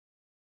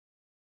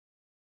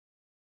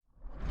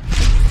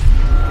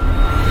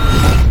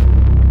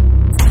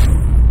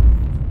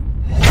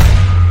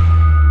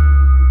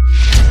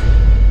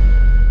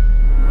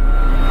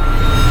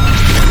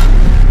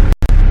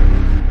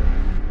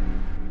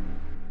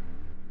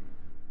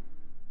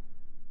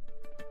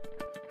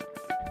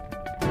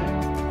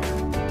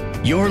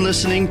You're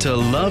listening to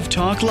Love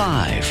Talk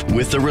Live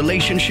with the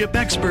relationship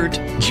expert,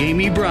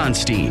 Jamie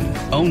Bronstein,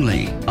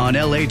 only on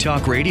LA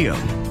Talk Radio.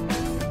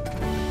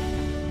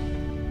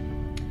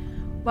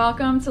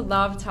 Welcome to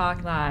Love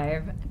Talk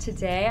Live.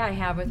 Today I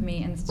have with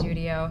me in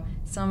studio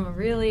some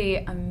really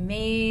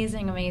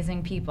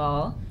amazing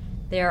people.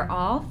 They're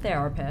all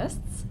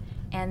therapists,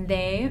 and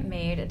they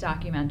made a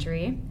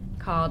documentary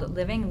called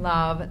Living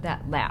Love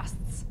That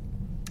Lasts.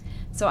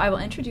 So I will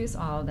introduce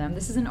all of them.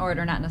 This is in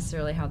order, not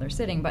necessarily how they're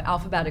sitting, but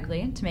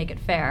alphabetically to make it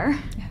fair.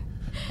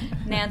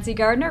 Nancy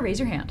Gardner, raise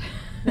your hand.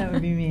 That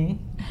would be me.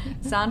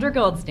 Sandra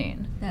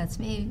Goldstein. That's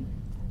me.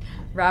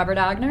 Robert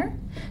Ogner,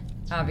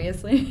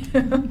 obviously.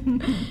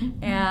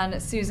 And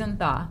Susan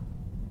Thaw.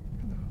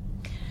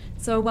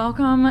 So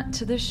welcome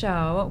to the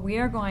show. We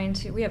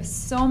have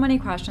so many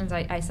questions.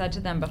 I said to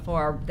them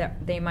before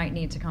that they might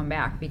need to come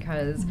back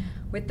because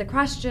with the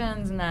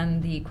questions and then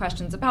the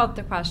questions about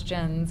the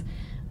questions,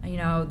 you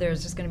know,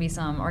 there's just going to be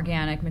some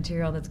organic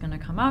material that's going to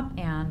come up.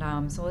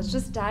 And so let's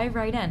just dive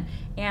right in.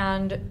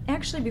 And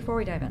actually, before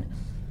we dive in,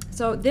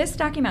 so this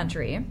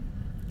documentary,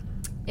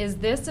 is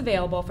this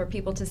available for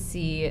people to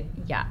see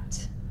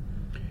yet?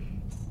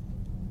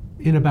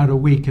 In about a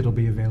week, it'll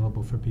be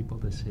available for people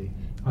to see.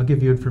 I'll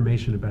give you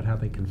information about how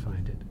they can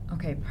find it.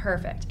 Okay,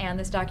 perfect. And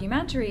this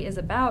documentary is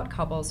about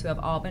couples who have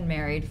all been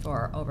married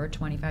for over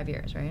 25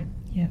 years, right?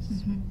 Yes.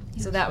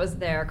 So that was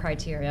their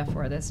criteria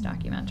for this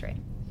documentary.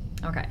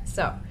 Okay,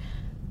 so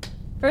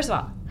first of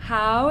all,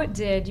 how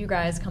did you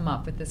guys come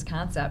up with this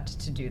concept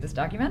to do this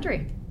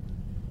documentary?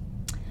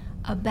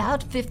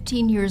 About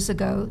 15 years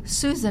ago,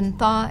 Susan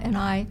Thaw and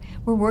I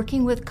were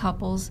working with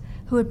couples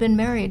who had been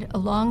married a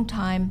long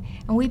time,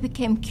 and we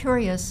became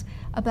curious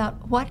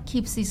about what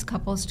keeps these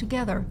couples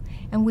together.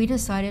 And we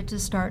decided to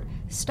start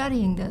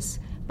studying this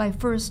by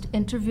first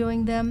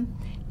interviewing them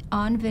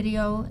on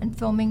video and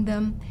filming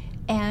them,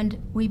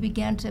 and we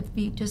began to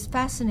be just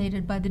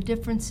fascinated by the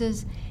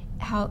differences,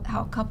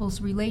 how couples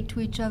relate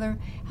to each other,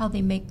 how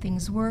they make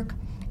things work.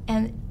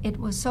 And it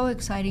was so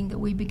exciting that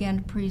we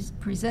began to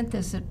present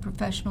this at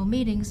professional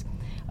meetings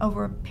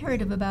over a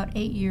period of about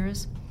 8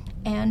 years.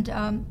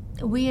 And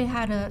we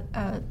had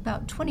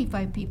about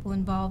 25 people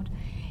involved.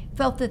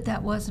 Felt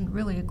that wasn't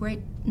really a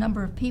great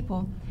number of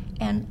people.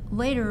 And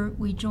later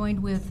we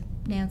joined with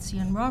Nancy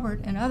and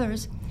Robert and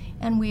others,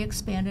 and we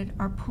expanded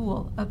our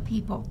pool of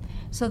people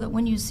so that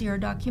when you see our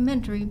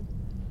documentary,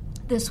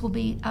 this will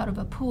be out of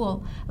a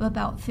pool of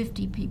about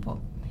 50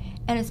 people.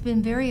 And it's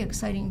been very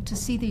exciting to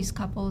see these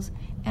couples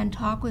and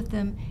talk with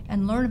them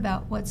and learn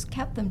about what's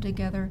kept them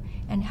together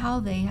and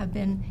how they have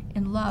been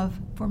in love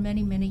for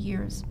many, many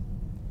years.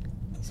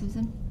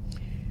 Susan?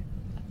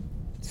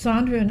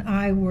 Sandra and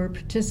I were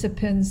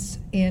participants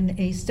in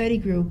a study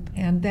group,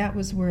 and that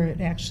was where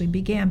it actually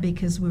began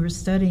because we were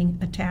studying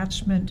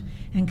attachment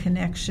and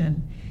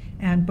connection.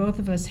 And both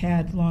of us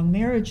had long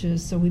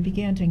marriages, so we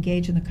began to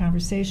engage in the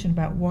conversation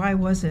about why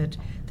was it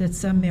that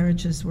some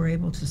marriages were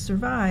able to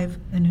survive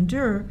and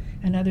endure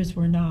and others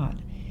were not.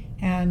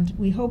 And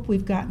we hope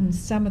we've gotten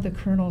some of the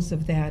kernels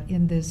of that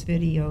in this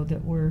video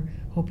that we're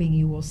hoping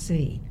you will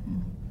see.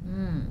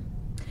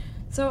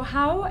 So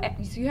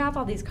you have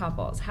all these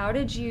couples. How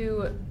did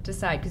you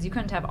decide, because you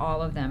couldn't have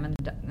all of them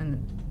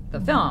in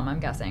the film, I'm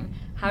guessing.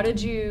 How did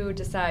you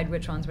decide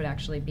which ones would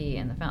actually be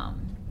in the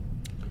film?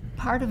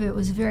 Part of it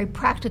was very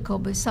practical,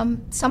 but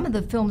some of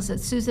the films that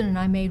Susan and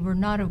I made were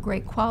not of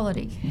great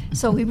quality,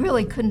 so we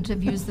really couldn't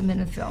have used them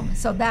in a film.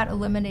 So that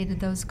eliminated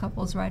those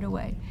couples right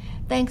away.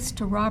 Thanks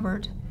to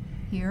Robert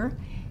here,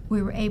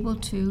 we were able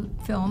to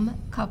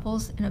film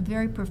couples in a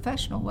very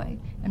professional way.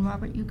 And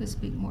Robert, you could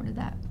speak more to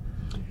that.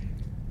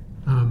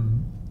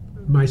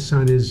 My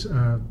son is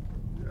a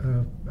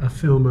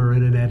filmer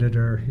and an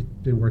editor. He's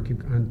been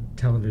working on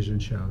television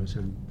shows,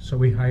 and so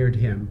we hired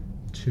him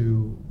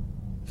to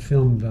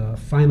film the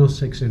final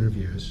 6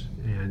 interviews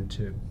and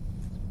to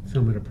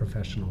film at a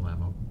professional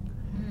level.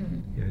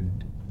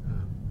 And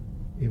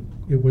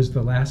it was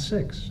the last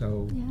 6,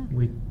 so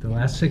the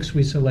last 6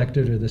 we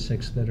selected are the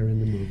 6 that are in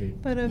the movie.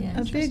 But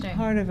a big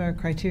part of our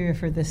criteria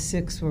for the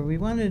 6 were we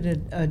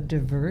wanted a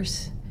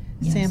diverse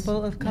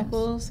sample of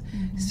couples.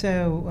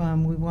 So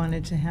we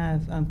wanted to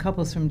have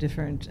couples from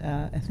different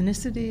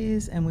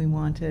ethnicities, and we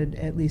wanted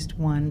at least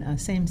one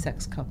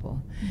same-sex couple.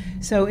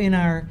 So in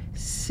our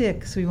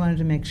 6, we wanted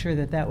to make sure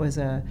that was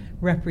a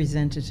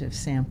representative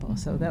sample.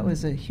 So that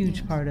was a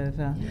huge part of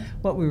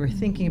what we were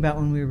thinking about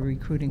when we were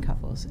recruiting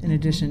couples, in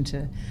addition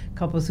to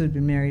couples who had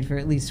been married for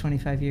at least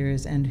 25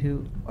 years and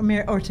who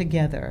or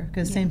together,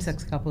 because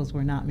same-sex couples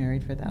were not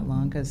married for that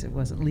long because it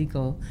wasn't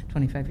legal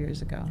 25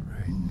 years ago.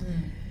 Right.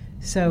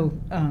 So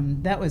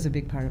that was a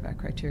big part of our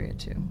criteria,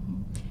 too.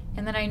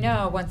 And then I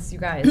know once you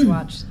guys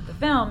watch the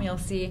film, you'll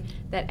see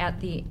that at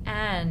the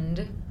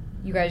end,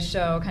 you guys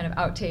show kind of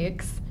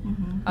outtakes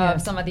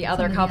of some of the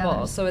other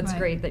couples. So it's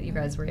great that you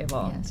guys were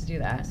able to do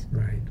that.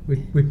 Right.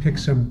 We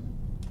picked some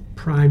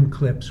prime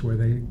clips where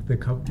the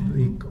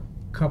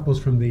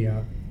couples from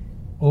the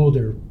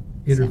older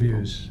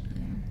interviews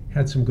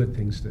had some good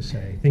things to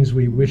say, things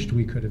we wished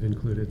we could have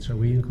included, so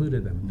we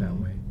included them that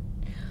way.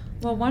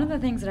 Well, one of the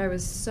things that I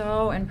was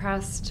so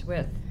impressed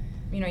with,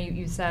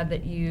 you said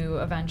that you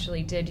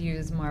eventually did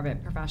use more of a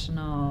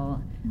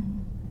professional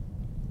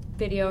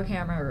video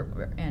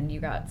camera, and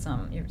your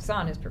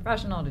son is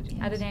professional to do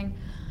editing.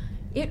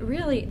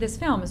 This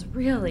film is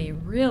really,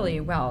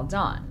 really well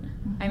done.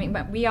 I mean,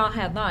 but we all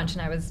had lunch,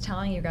 and I was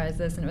telling you guys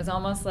this, and it was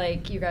almost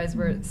like you guys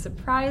were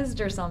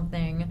surprised or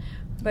something,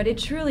 but it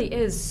truly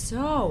is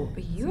so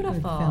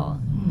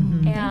beautiful.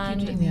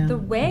 And the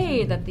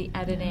way that the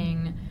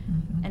editing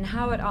and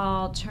how it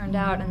all turned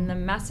out, and the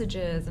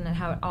messages, and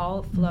how it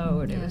all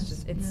flowed, it was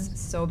just,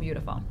 it's so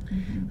beautiful.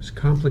 It was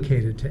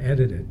complicated to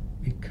edit it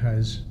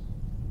because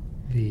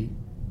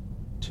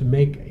to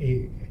make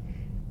a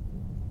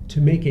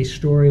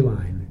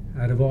storyline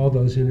out of all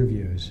those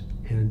interviews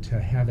and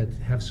to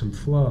have some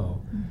flow,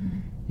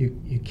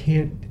 you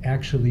can't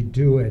actually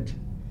do it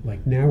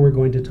like, now we're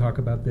going to talk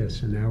about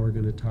this and now we're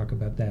going to talk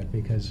about that,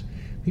 because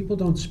people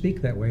don't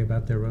speak that way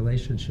about their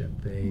relationship.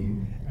 They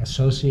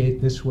associate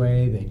this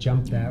way, they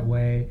jump that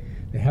way,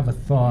 they have a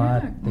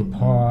thought, they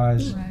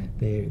pause,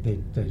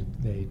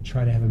 they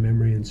try to have a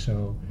memory. And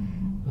so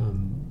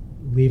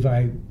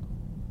Levi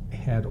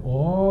had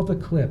all the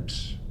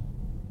clips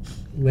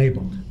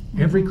labeled,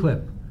 every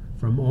clip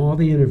from all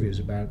the interviews,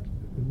 they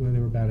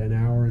were about an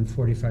hour and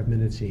 45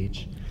 minutes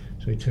each.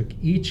 So he took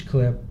each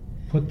clip,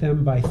 put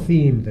them by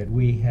theme that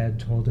we had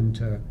told him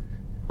to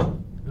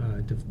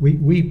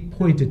we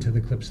pointed to the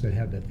clips that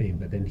had the theme,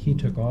 but then he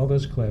took all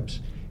those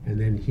clips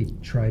and then he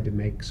tried to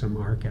make some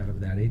arc out of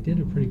that. He did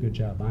a pretty good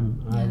job.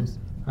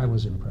 I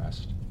was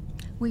impressed.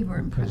 We were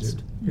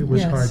impressed. It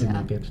was hard to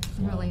make it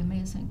flow. Really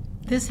amazing.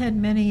 This had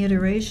many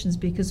iterations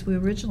because we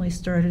originally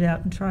started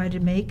out and tried to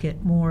make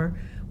it more,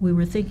 we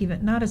were thinking of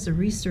it not as a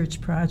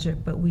research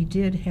project, but we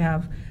did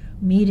have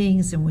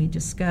meetings and we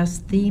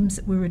discussed themes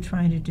that we were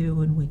trying to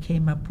do, and we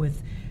came up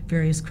with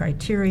various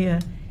criteria.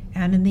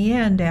 And in the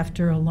end,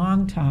 after a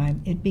long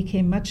time, it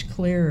became much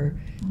clearer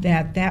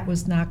that that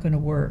was not going to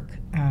work.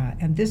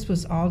 And this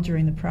was all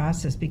during the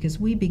process, because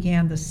we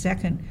began the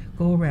second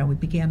go-around. We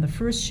began the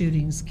first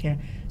shootings,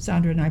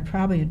 Sandra and I,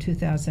 probably in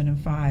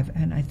 2005,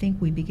 and I think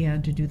we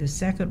began to do the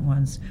second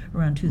ones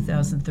around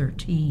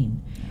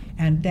 2013.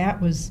 And that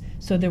was,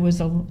 so there was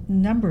a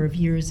number of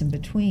years in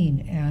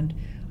between, and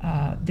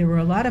there were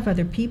a lot of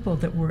other people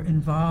that were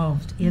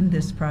involved in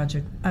this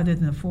project other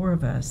than the four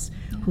of us,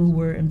 who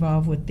were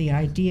involved with the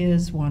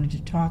ideas, wanted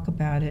to talk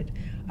about it.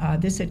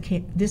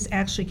 This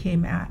actually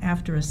came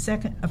after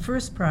a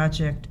first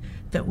project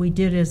that we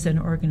did as an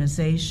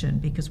organization,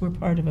 because we're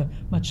part of a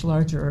much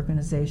larger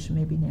organization.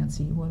 Maybe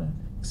Nancy, you want to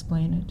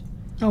explain it?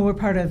 Oh, we're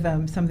part of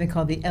something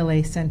called the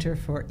LA Center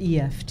for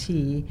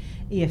EFT.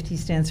 EFT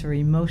stands for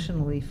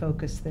Emotionally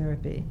Focused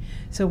Therapy.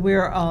 So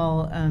we're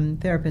all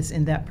therapists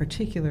in that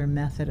particular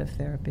method of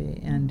therapy,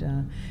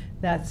 and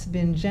that's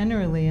been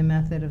generally a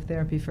method of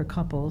therapy for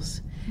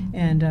couples,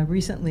 and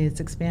recently it's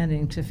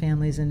expanding to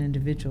families and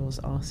individuals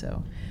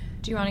also.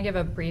 Do you want to give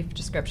a brief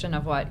description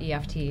of what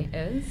EFT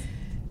is?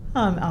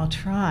 I'll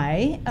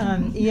try.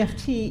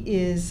 EFT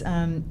is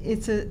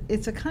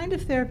it's a kind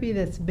of therapy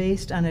that's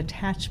based on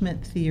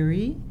attachment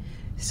theory.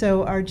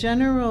 So our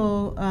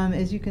general,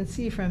 as you can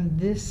see from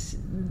this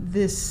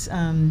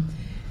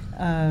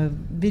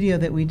video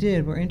that we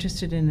did, we're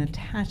interested in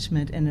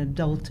attachment and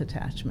adult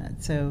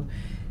attachment. So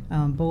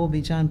John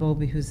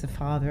Bowlby, who's the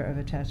father of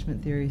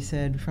attachment theory,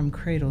 said, from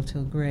cradle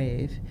till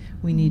grave,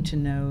 we need to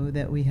know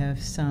that we have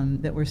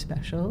that we're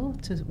special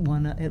to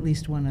at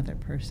least one other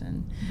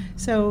person.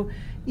 So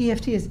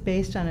EFT is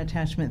based on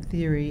attachment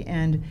theory,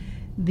 and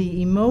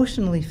the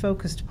emotionally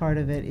focused part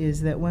of it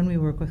is that when we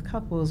work with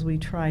couples, we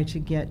try to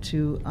get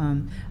to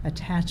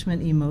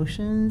attachment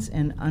emotions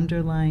and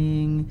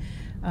underlying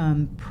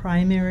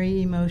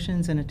primary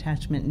emotions and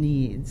attachment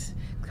needs.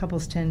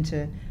 Couples tend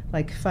to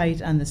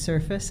fight on the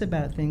surface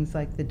about things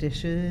like the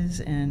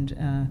dishes and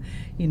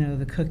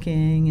the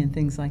cooking and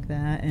things like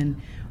that,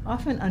 and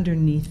often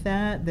underneath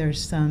that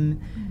there's some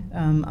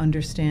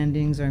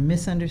understandings or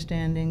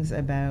misunderstandings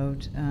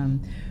about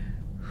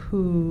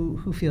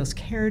who feels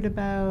cared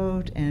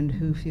about and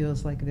who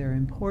feels like they're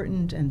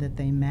important and that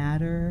they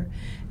matter.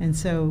 And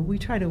so we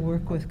try to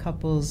work with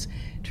couples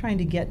trying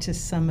to get to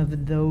some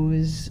of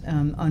those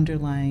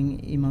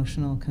underlying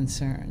emotional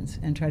concerns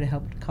and try to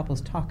help couples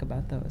talk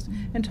about those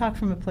and talk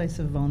from a place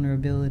of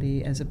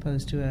vulnerability as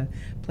opposed to a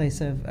place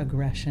of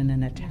aggression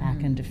and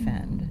attack and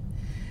defend.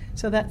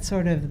 So that's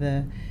sort of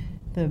a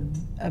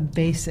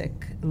basic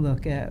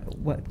look at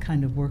what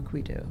kind of work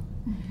we do.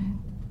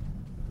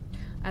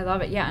 I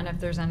love it, yeah. And if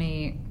there's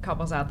any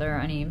couples out there,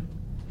 any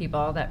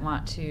people that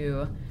want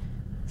to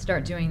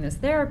start doing this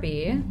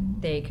therapy,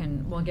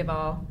 we'll give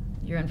all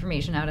your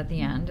information out at the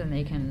end, and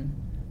they can.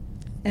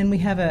 And we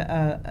have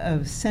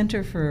a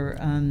center for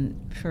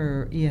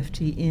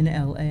EFT in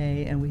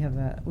LA, and we have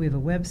a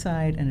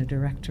website and a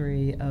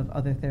directory of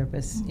other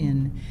therapists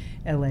in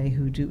LA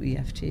who do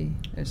EFT.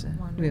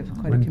 We have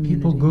quite a community. When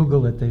people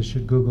Google it, they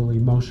should Google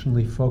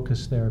emotionally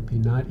focused therapy,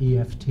 not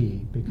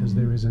EFT, because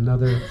there is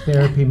another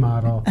therapy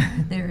model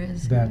there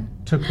is that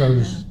took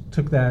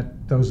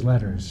those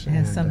letters. It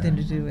has something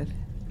to do with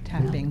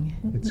tapping.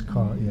 It's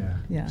called, yeah.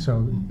 Yeah.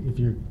 So if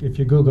you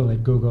Google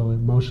it, Google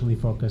emotionally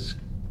focused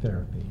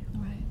therapy.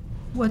 Right.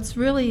 What's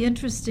really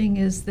interesting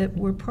is that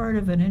we're part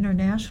of an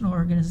international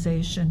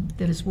organization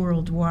that is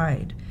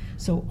worldwide.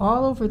 So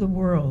all over the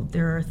world,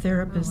 there are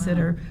therapists that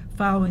are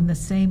following the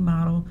same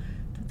model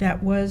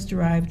that was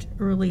derived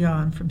early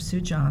on from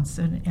Sue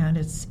Johnson, and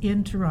it's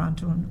in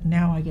Toronto, and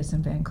now I guess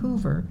in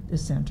Vancouver, the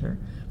center,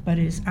 but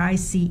it is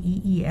ICEEFT.org.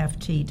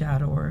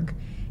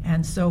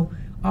 And so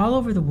all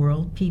over the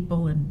world,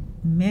 people in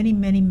many,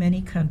 many,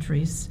 many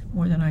countries,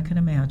 more than I can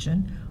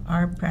imagine,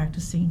 are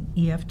practicing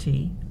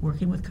EFT,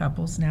 working with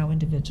couples, now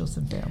individuals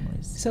and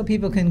families. So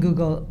people can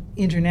Google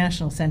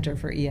International Center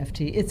for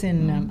EFT. It's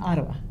in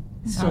Ottawa.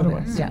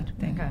 Ottawa, Yeah.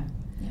 Okay.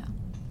 Yeah.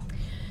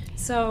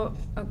 So,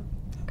 go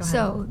ahead.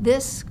 So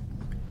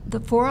the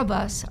four of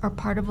us are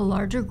part of a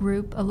larger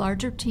group, a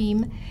larger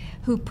team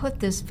who put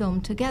this film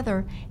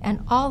together,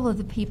 and all of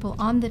the people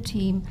on the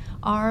team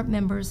are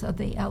members of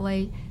the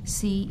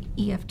LAC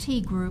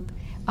EFT group.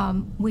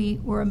 We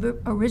were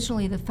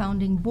originally the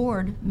founding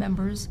board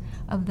members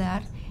of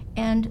that,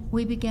 and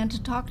we began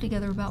to talk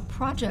together about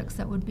projects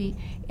that would be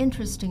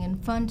interesting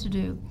and fun to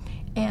do.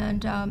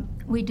 And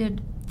we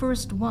did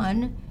first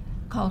one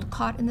called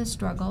Caught in the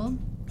Struggle,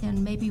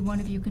 and maybe one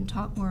of you can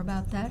talk more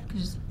about that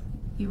because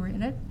you were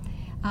in it.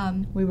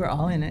 We were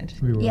all in it.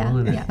 We were all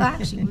in it. Yeah,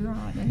 actually, we were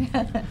all in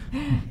it.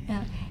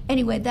 Yeah.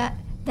 Anyway,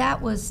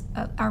 that was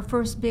our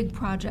first big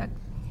project.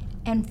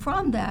 And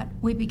from that,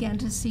 we began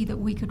to see that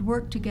we could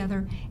work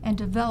together and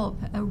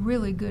develop a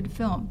really good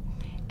film.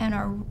 And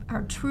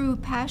our true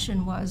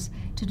passion was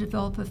to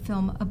develop a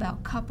film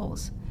about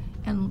couples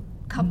and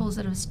couples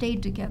that have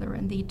stayed together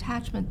and the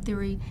attachment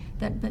theory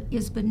that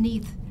is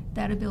beneath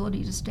that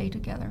ability to stay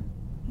together.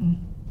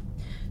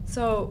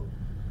 So,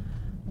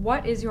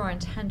 what is your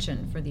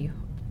intention for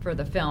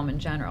the film in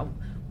general?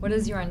 What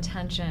is your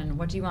intention?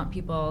 What do you want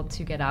people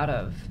to get out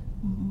of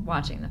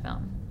watching the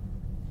film?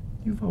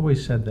 You've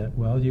always said that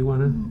well. Do you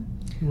want to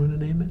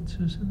name it,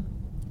 Susan?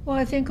 Well,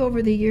 I think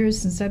over the years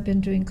since I've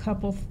been doing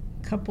couple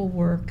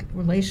work,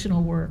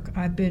 relational work,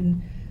 I've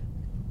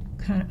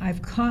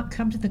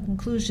come to the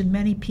conclusion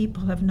many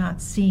people have not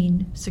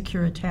seen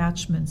secure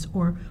attachments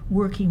or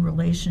working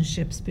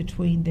relationships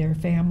between their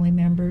family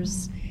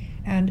members.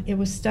 And it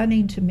was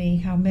stunning to me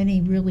how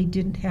many really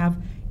didn't have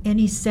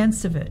any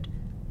sense of it,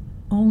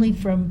 only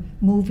from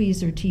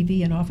movies or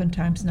TV, and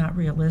oftentimes not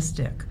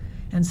realistic.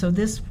 And so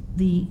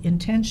the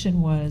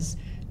intention was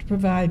to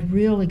provide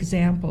real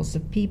examples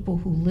of people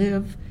who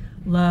live,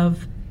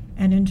 love,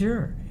 and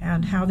endure,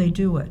 and how they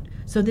do it.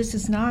 So this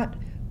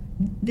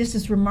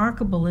is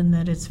remarkable in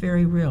that it's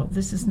very real.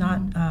 This is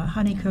not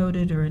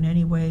honey-coated or in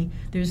any way.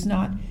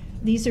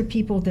 These are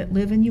people that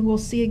live, and you will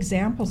see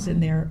examples in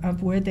there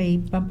of where they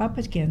bump up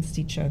against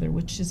each other,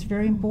 which is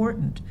very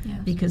important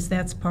because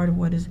that's part of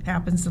what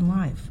happens in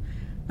life.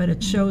 But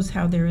it shows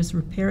how there is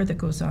repair that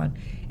goes on.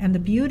 And the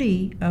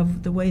beauty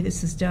of the way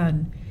this is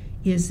done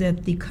is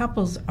that the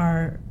couples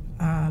are,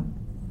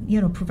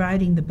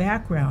 providing the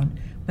background,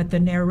 but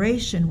the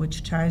narration,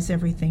 which ties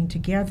everything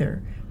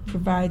together,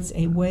 provides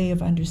a way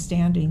of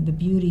understanding the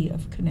beauty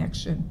of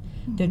connection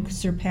that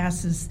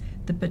surpasses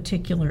the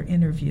particular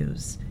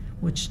interviews,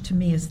 which to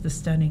me is the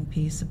stunning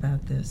piece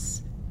about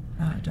this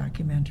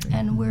documentary.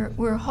 And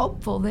we're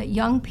hopeful that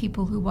young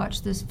people who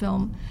watch this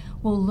film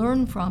will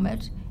learn from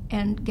it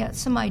and get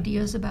some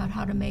ideas about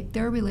how to make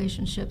their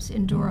relationships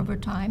endure over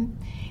time.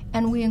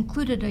 And we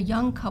included a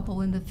young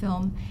couple in the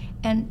film,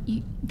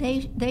 and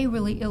they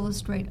really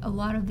illustrate a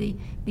lot of the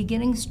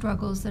beginning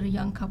struggles that a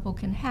young couple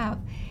can have,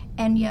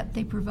 and yet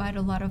they provide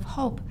a lot of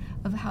hope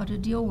of how to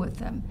deal with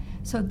them.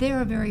 So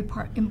they're a very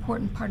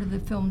important part of the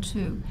film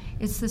too.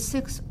 It's the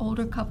 6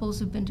 older couples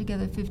who've been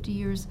together 50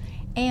 years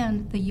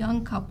and the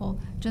young couple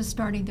just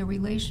starting their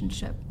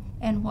relationship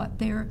and what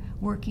they're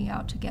working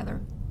out together.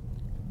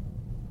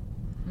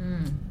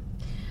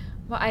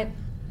 Well,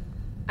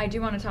 I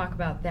do want to talk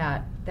about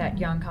that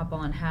young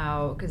couple and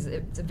how, because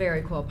it's a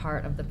very cool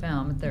part of the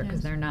film,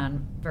 because they're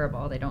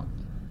nonverbal. They don't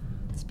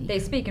speak. They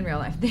speak in real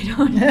life. They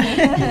don't.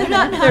 They're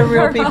not They're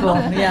real people.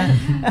 Yeah.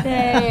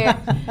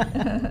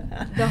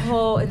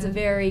 It's a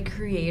very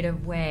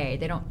creative way.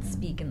 They don't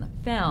speak in the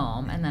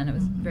film, and then it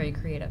was very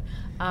creative.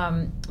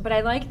 But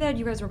I like that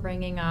you guys were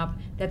bringing up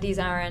that these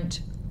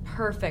aren't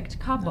perfect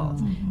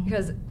couples,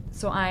 because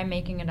so I'm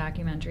making a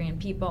documentary, and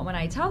people, when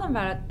I tell them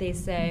about it, they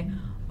say,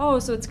 oh,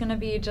 so it's going to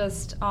be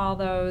just all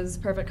those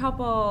perfect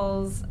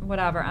couples,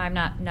 whatever. I'm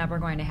never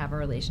going to have a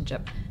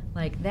relationship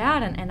like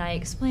that. And I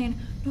explain,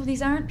 no,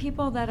 these aren't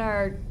people that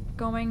are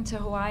going to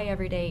Hawaii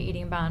every day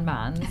eating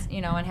bonbons,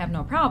 and have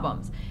no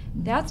problems.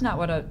 That's not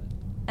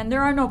and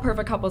there are no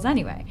perfect couples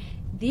anyway.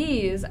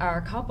 These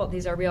are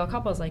real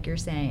couples, like you're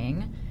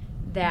saying,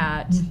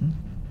 that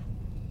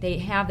they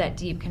have that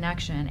deep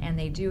connection, and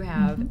they do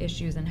have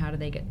issues, and how do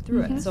they get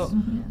through it? So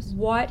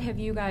what have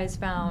you guys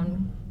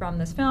found from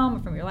this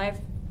film, from your life,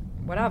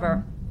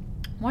 whatever,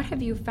 what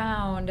have you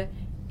found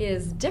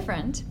is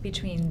different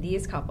between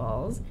these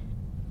couples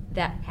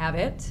that have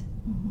it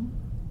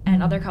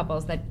and other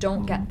couples that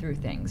don't get through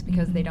things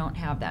because they don't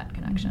have that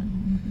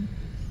connection?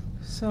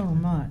 So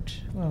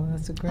much. Well,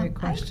 that's a great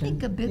question. I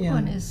think a big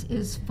one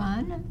is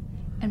fun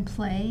and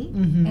play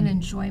Mhm. and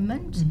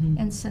enjoyment Mhm.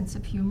 and sense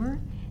of humor,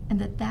 and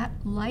that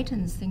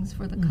lightens things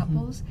for the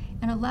couples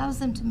and allows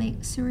them to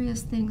make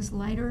serious things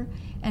lighter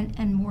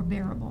and more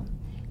bearable,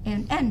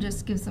 and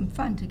just gives them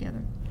fun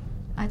together.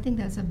 I think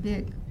that's a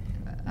big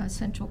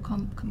essential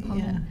component.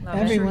 Yeah. Love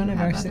it. Every Sure one you of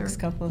have our other- 6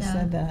 couples yeah.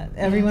 said that.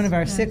 Every one of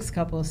our Yes, 6 yes.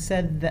 couples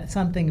said that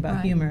something about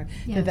Right. humor,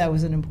 Yes. that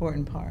was an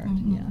important part.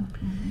 Mhm.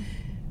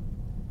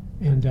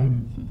 Yeah. And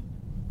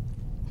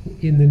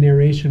in the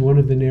narration, one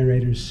of the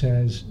narrators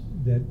says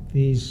that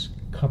these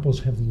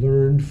couples have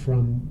learned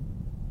from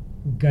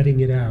gutting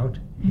it out,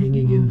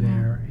 hanging in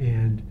there,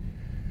 and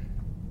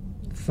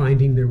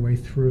finding their way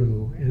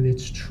through. And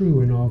it's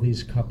true in all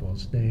these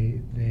couples.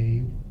 They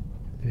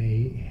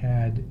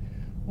had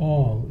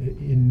all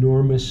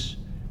enormous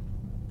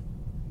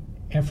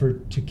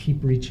effort to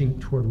keep reaching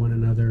toward one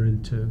another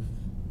and to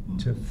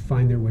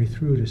find their way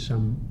through to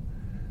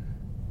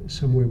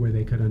somewhere where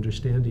they could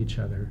understand each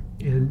other.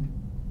 And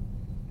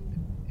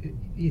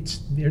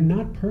they're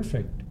not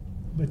perfect,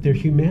 but their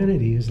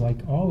humanity is like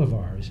all of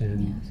ours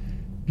and Yes.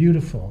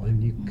 beautiful,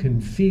 and you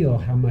can feel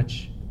how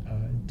much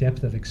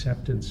depth of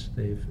acceptance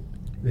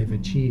they've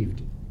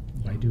achieved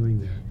by doing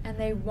that. And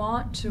they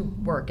want to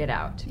work it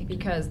out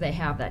because they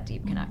have that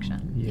deep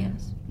connection. Yeah.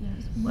 Yes,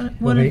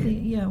 yes.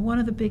 One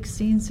of the big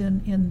scenes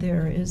in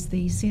there is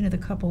the scene of the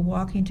couple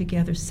walking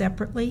together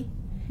separately,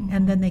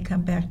 and then they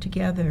come back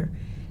together.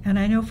 And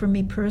I know for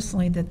me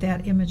personally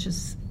that image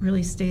has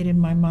really stayed in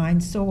my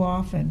mind so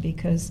often,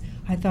 because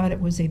I thought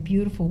it was a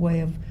beautiful way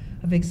of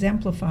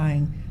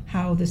exemplifying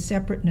how the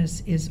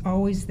separateness is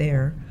always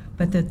there,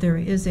 but that there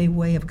is a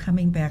way of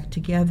coming back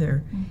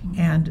together.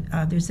 And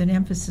there's an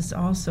emphasis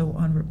also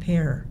on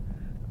repair,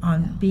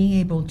 on being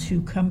able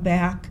to come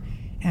back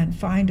and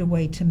find a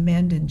way to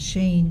mend and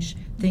change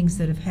things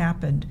that have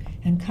happened.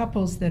 And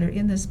couples that are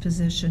in this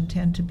position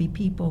tend to be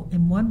people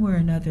in one way or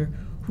another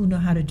who know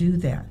how to do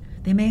that.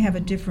 They may have a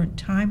different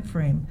time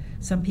frame.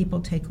 Some people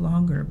take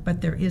longer,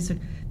 but there is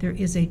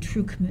a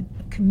true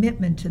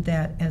commitment to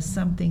that as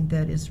something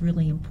that is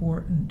really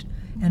important.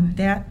 And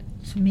that,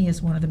 to me,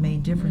 is one of the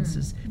main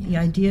differences. The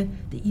idea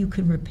that you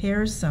can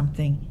repair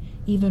something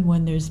even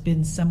when there's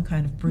been some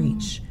kind of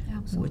breach,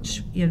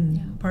 which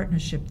in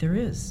partnership there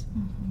is.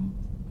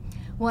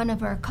 One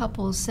of our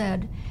couples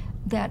said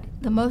that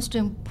the most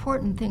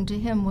important thing to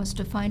him was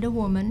to find a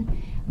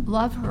woman,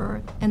 love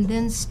her, and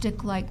then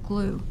stick like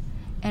glue.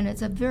 And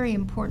it's a very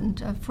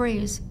important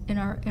phrase in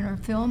our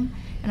film,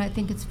 and I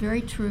think it's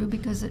very true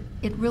because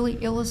it really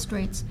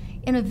illustrates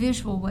in a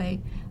visual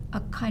way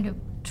a kind of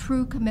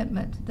true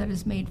commitment that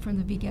is made from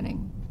the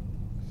beginning.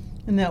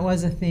 And that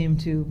was a theme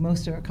too.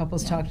 Most of our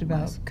couples Yeah, talked it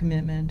about was.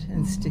 commitment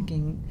and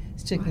sticking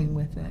Right,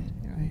 with it.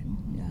 Right.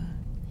 Yeah.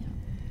 Yeah.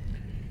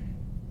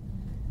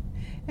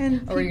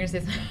 And Or were you going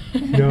to say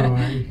something? No,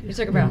 You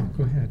took a breath.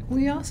 Go ahead.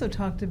 we also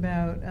talked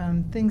about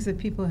things that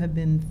people have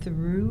been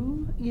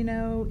through,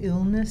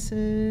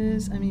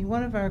 illnesses. I mean,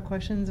 one of our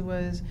questions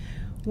was,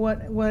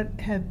 what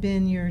have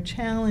been your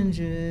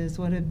challenges?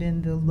 What have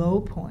been the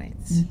low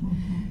points?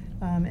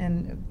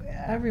 And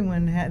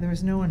everyone there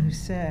was no one who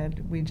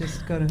said, we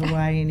just go to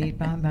Hawaii and eat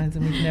bonbons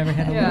and we've never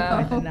had a Yeah.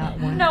 low point. And not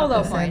one No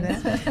low couple said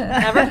points.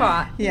 that. Never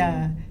fought.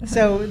 Yeah.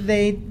 So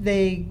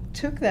they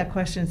took that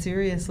question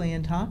seriously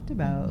and talked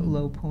about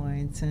low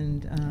points.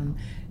 And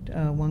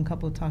one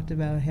couple talked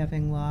about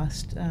having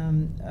lost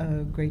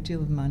a great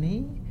deal of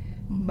money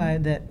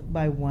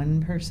by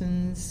one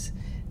person's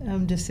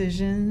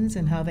decisions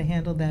and how they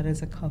handled that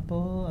as a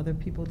couple. Other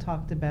people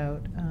talked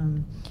about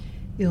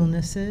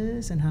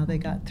illnesses and how they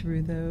got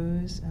through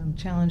those,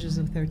 challenges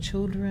with their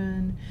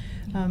children,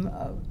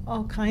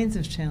 all kinds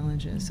of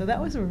challenges. So that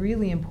was a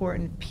really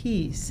important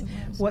piece. It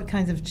was. What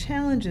kinds of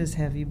challenges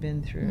have you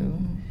been through,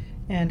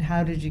 and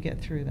how did you get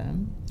through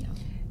them? Yeah.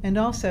 And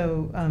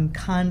also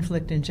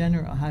conflict in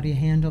general. How do you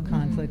handle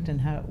conflict,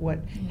 and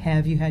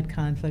have you had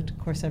conflict? Of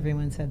course,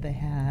 everyone said they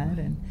had,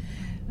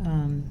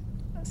 and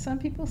some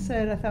people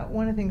said. I thought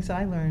one of the things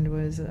I learned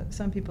was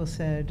some people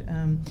said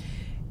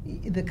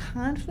the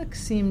conflict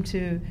seemed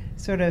to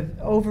sort of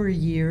over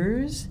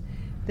years.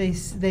 They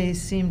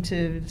seem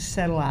to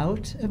settle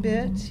out a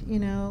bit,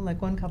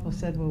 like one couple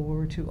said, well,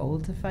 we're too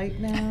old to fight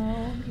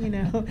now,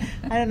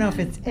 I don't know if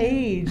it's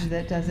age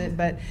that does it,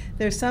 but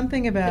there's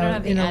something about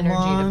have the in a energy to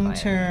fight.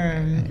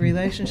 long-term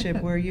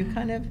relationship where you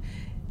kind of,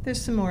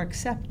 there's some more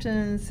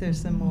acceptance,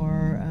 there's some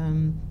more,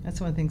 that's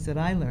one of the things that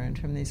I learned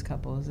from these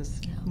couples, is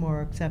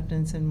more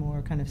acceptance and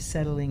more kind of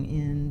settling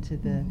into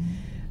the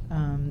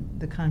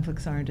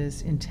conflicts aren't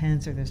as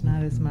intense, or there's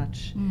not as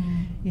much,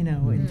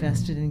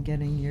 invested in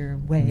getting your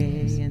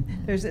way, and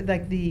there's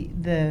like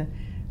the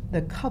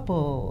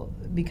couple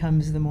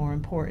becomes the more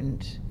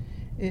important.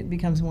 It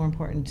becomes more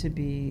important to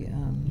be,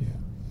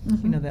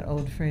 that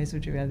old phrase,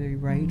 would you rather be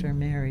right or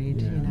married?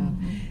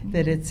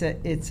 That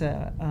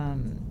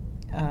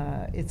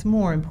it's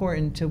more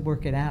important to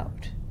work it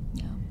out,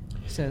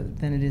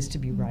 than it is to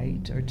be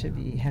right or to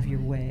have your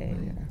way.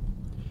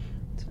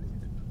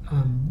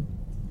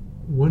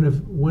 one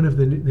of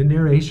the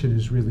narration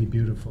is really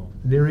beautiful.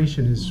 The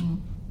narration is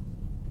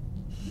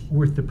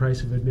worth the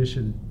price of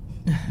admission.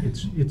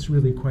 It's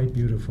really quite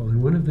beautiful.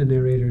 And one of the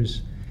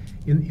narrators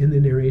in the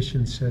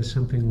narration says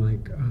something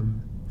like,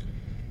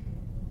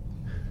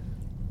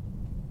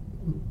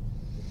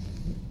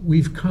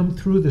 we've come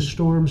through the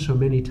storm so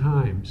many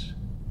times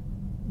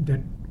that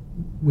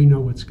we know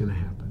what's going to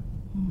happen.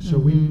 So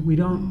we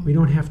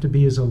don't have to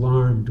be as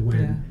alarmed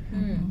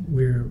when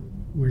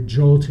we're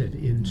jolted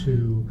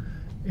into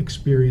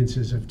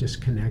experiences of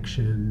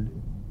disconnection.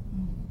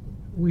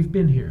 We've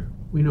been here.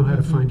 We know how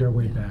to find our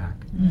way back.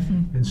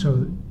 And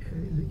so,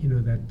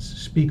 that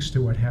speaks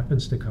to what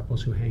happens to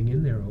couples who hang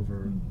in there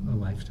over a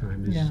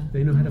lifetime, is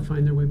they know how to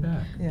find their way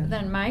back.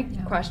 Then my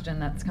question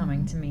that's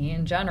coming to me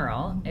in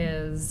general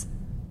is,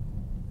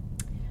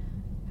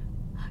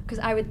 because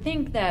I would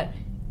think that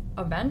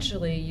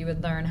eventually you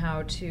would learn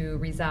how to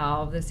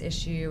resolve this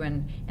issue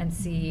and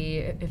see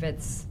if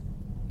it's,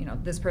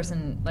 this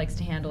person likes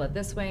to handle it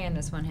this way and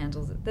this one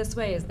handles it this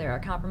way. Is there a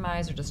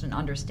compromise or just an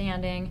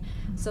understanding?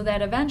 So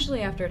that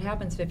eventually, after it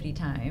happens 50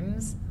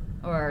 times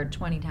or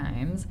 20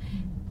 times,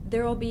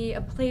 there will be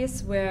a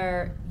place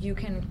where you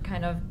can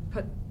kind of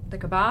put the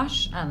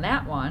kibosh on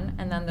that one,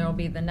 and then there will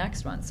be the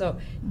next one. So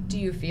do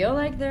you feel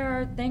like there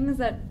are things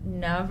that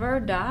never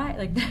die,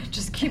 like that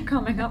just keep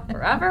coming up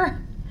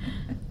forever?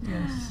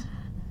 Yes.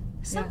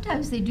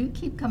 Sometimes they do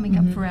keep coming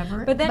up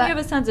forever. But then you have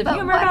a sense of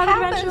humor about it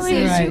eventually. What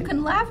happens is Right. you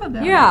can laugh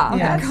about Yeah,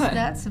 it. okay, good.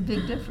 That's a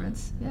big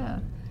difference, yeah.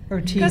 Or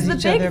Because tease the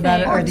each big other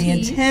about it, thing- or Or the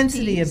tease,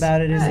 intensity tease.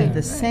 about it is Right, the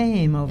right.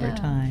 same over Yeah.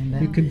 time.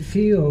 You can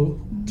feel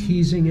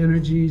teasing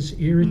energies,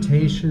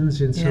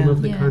 irritations in some Yeah.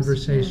 of the Yes,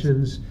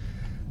 conversations.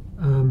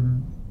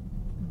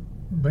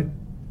 But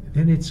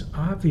then it's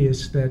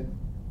obvious that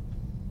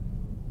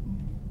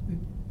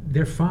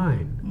they're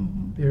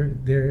fine.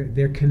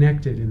 They're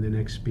connected in the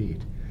next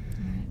beat.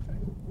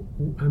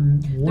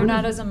 They're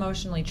not as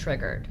emotionally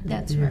triggered.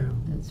 That's right.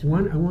 That's right.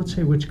 One, I won't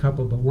say which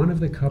couple, but one of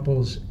the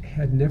couples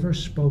had never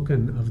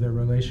spoken of their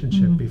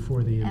relationship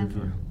before the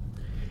interview. Ever.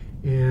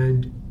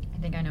 And I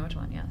think I know which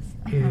one, yes.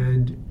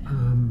 and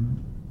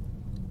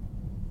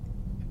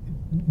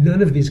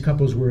none of these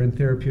couples were in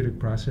therapeutic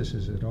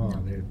processes at all.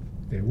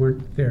 They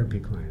weren't therapy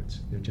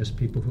clients. They're just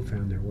people who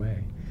found their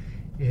way.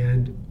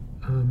 And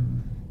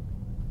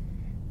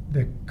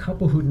the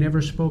couple who'd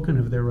never spoken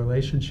of their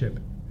relationship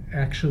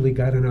actually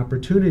got an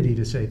opportunity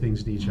to say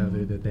things to each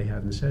other that they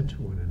hadn't said to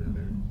one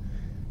another.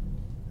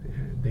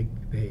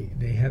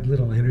 They had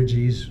little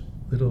energies,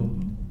 little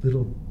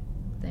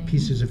Things.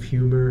 pieces of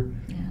humor.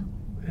 Yeah.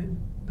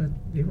 But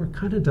they were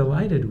kind of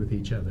delighted with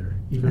each other,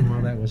 even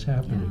while that was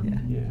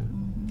happening. Yeah.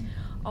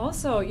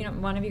 Also,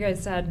 one of you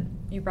guys said,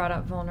 you brought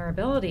up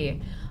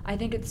vulnerability. I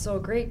think it's so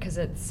great because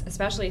it's,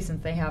 especially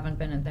since they haven't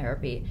been in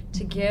therapy,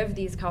 to give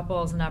these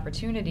couples an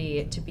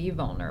opportunity to be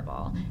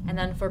vulnerable. And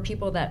then for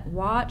people that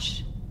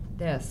watch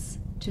this,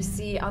 to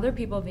see other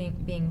people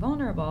being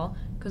vulnerable,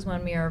 because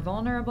when we are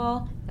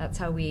vulnerable, that's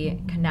how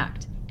we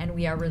connect. And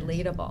we are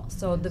relatable.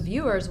 So the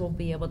viewers will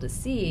be able to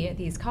see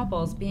these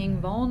couples being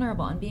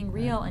vulnerable and being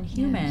real and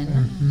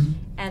human,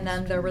 and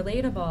then they're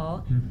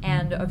relatable,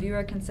 and a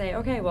viewer can say,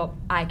 okay, well,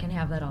 I can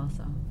have that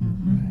also.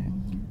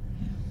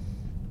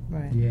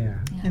 Right. Yeah.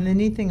 And the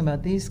neat thing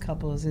about these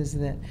couples is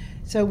that,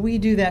 so we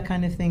do that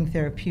kind of thing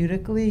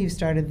therapeutically. You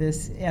started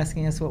this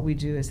asking us what we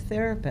do as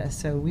therapists.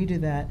 So we do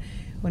that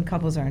when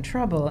couples are in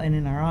trouble and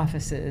in our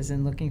offices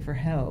and looking for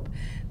help.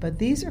 But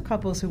these are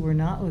couples who were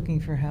not looking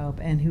for help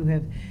and who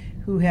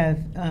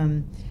have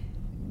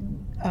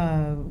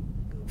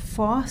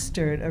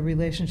fostered a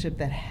relationship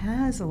that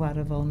has a lot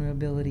of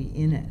vulnerability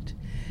in it.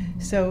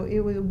 So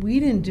we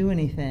didn't do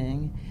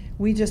anything.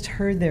 We just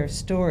heard their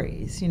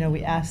stories.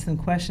 We asked them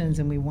questions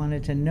and we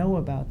wanted to know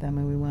about them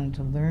and we wanted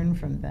to learn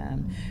from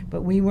them.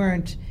 But we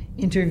weren't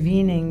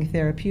intervening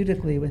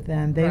therapeutically with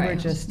them. They were Right.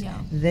 just Yeah.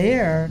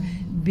 there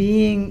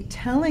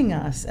telling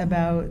us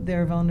about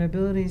their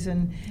vulnerabilities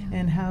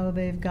and how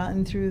they've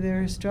gotten through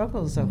their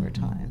struggles over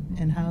time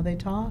and how they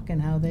talk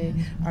and how they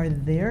are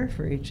there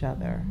for each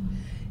other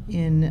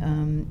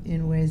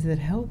in ways that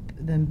help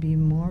them be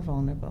more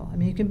vulnerable. I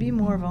mean, you can be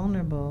more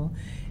vulnerable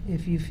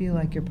if you feel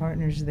like your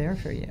partner's there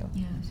for you.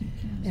 Yes.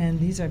 And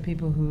these are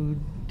people who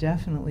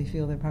definitely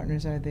feel their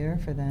partners are there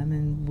for them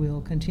and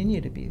will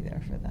continue to be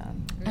there for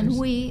them. And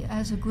we,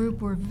 as a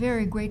group, were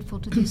very grateful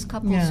to these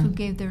couples Yeah. who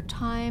gave their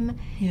time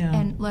Yeah.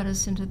 and let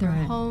us into their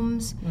Right.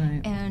 homes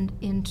Right. and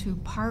into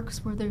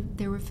parks where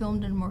they were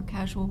filmed in a more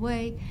casual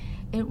way.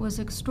 It was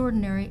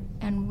extraordinary,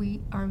 and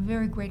we are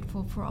very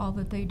grateful for all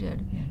that they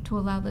did to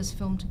allow this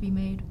film to be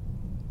made.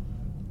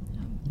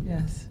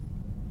 Yes.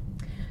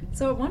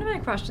 So one of my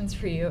questions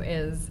for you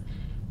is,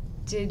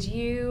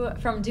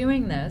 from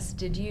doing this,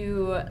 did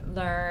you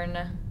learn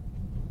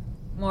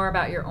more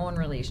about your own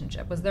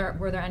relationship? Were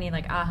there any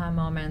aha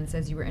moments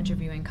as you were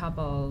interviewing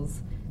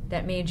couples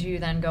that made you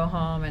then go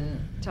home and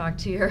talk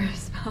to your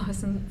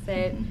spouse and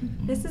say,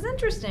 this is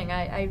interesting,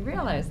 I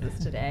realized this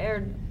today,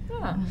 or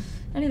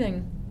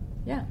anything?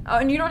 Yeah. Oh,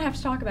 and you don't have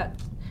to talk about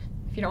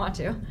if you don't want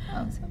to.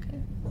 Oh, it's okay.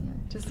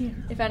 Just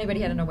if anybody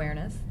had an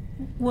awareness.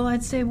 Well,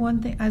 I'd say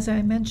one thing, as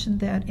I mentioned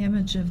that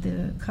image of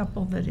the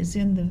couple that is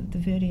in the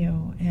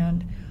video,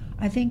 and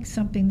I think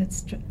something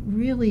that's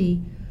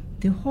really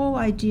the whole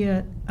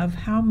idea of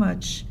how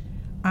much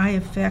I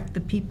affect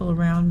the people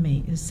around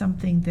me is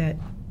something that,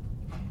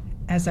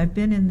 as I've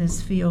been in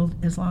this field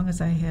as long as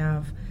I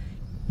have,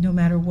 no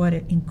matter what,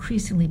 it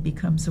increasingly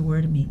becomes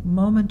aware to me,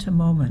 moment to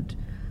moment,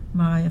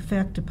 my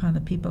effect upon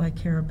the people I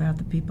care about,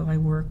 the people I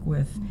work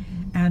with.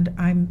 And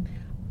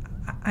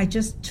I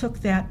just took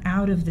that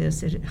out of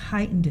this, it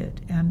heightened it,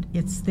 and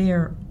it's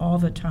there all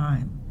the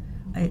time.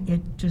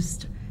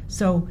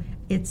 So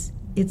it's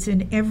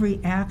in every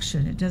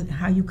action. It doesn't,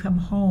 how you come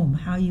home,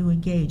 how you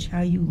engage,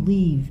 how you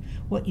leave,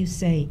 what you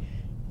say.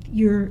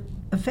 You're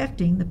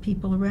affecting the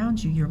people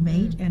around you, your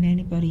mate and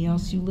anybody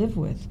else you live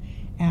with.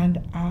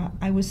 And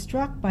I was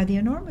struck by the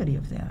enormity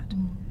of that.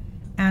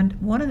 And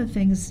one of the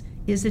things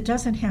is it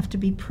doesn't have to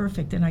be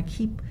perfect. And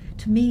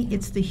to me,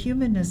 it's the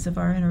humanness of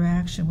our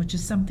interaction, which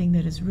is something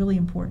that is really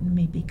important to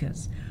me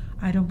because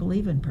I don't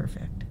believe in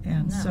perfect.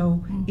 And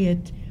so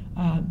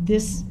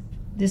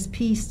this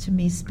piece to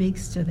me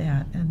speaks to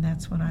that, and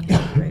that's what I'm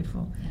so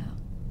grateful.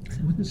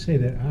 I wouldn't say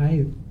that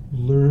I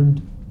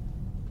learned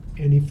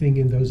anything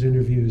in those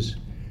interviews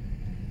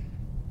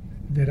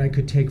that I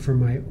could take from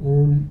my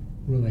own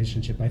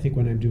relationship. I think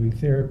when I'm doing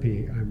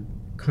therapy, I'm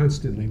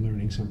constantly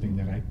learning something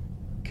that I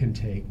can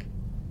take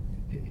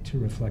to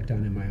reflect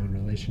on in my own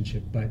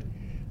relationship. But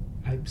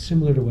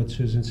similar to what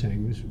Susan's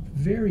saying, it was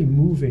very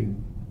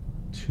moving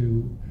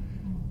to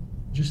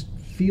just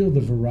feel the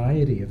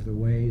variety of the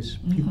ways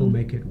people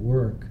make it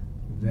work.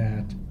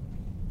 That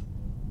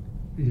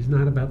is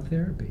not about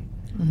therapy.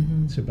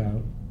 It's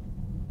about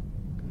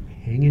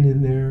hanging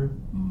in there,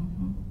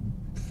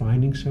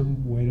 finding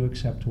some way to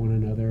accept one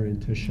another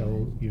and to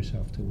show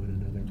yourself to one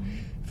another.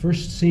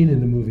 First scene in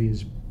the movie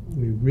is,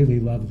 we really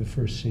loved the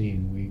first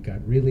scene. We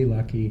got really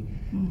lucky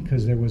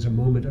because there was a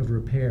moment of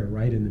repair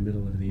right in the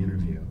middle of the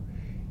interview.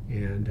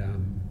 And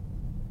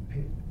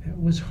it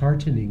was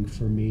heartening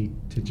for me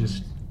to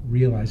just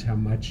realize how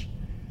much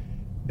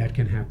that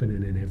can happen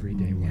in an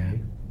everyday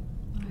way.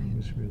 It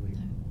was really...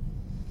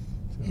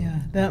 Yeah,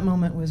 that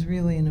moment was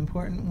really an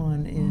important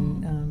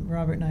one.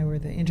 Robert and I were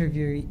the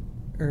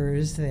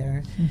interviewers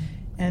there,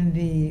 and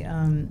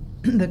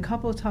the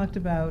couple talked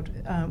about,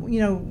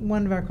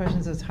 one of our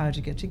questions was, how'd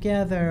you get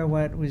together?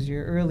 What was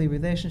your early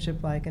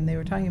relationship like? And they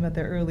were talking about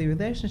their early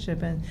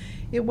relationship, and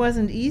it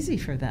wasn't easy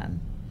for them.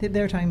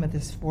 They were talking about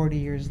this 40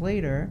 years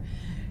later,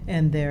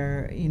 and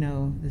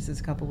this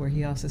is a couple where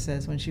he also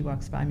says, when she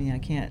walks by me, I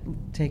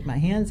can't take my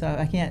hands off.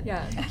 I can't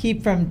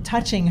keep from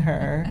touching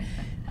her.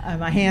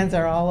 My hands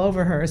are all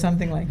over her, or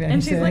something like that.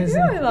 And she's like,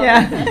 "Oh, I love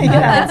it."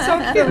 Yeah, It's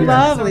so cute.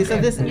 Lovely.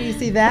 So So you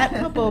see that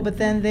couple, but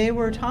then they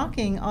were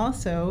talking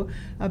also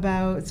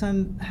about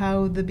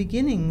how the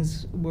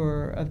beginnings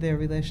were of their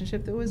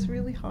relationship that was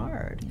really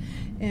hard,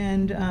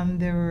 and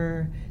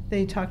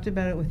they talked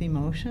about it with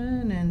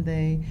emotion,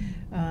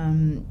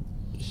 and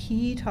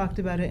he talked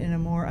about it in a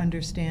more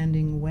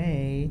understanding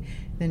way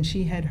than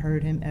she had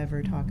heard him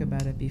ever talk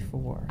about it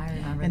before. I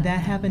remember and that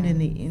happened in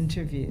the Mm-hmm.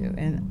 interview,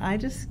 and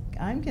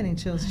I'm getting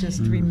chills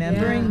just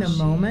remembering the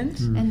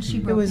moment. And she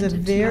It broke was a into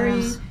very,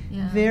 tears.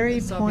 Yeah. very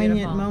It's so poignant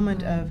beautiful.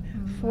 moment of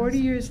 40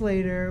 years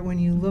later when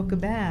you look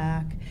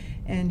back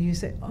and you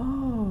say,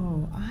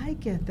 oh, I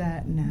get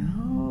that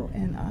now,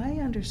 and I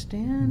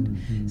understand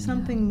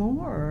something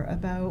more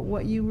about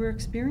what you were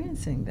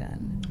experiencing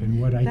then. And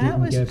what I That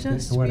didn't was get,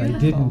 just what I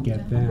beautiful. didn't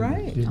get then,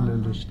 Right. didn't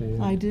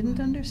understand. I didn't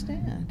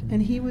understand.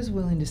 And he was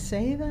willing to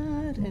say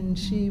that, and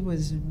she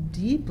was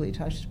deeply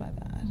touched by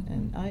that.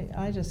 And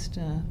I just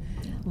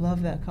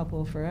love that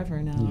couple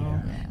forever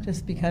now,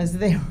 just because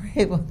they were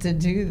able to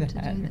do that.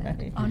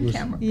 Right? On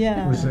camera.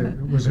 Yeah.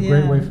 It was a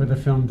great way for the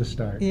film to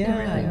start.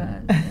 Yeah.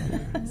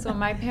 So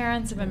my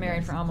parents have been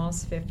married for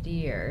almost 50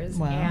 years,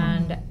 Wow.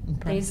 and they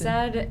Impressive.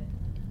 said,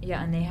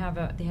 and they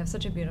have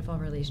such a beautiful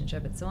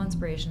relationship. It's so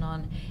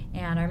inspirational.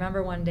 And I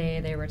remember one day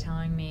they were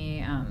telling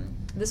me,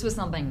 this was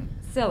something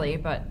silly,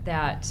 but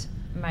that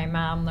my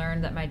mom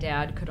learned that my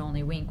dad could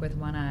only wink with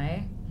one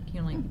eye. He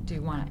can only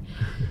do one eye.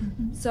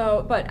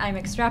 So, but I'm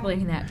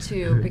extrapolating that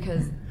too,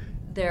 because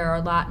there are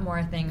a lot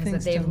more things that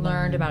Things they've to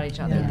learned learn. about each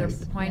other. Yes.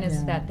 The point is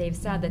Yeah. that they've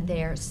said that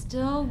they are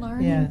still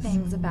learning Yes.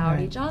 things about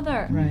Right. each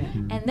other. Right.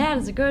 And that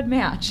is a good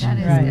match. That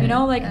is Right. good. You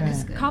know, like That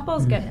is good.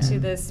 couples get Mhm. to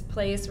this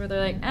place where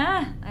they're like,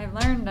 I've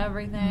learned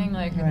everything.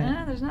 Like,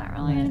 Right. there's not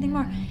really Right. anything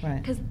more.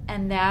 Right.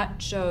 And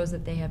that shows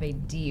that they have a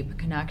deep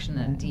connection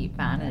and a Right. deep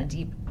bond and a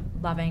deep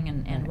loving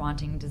and Right.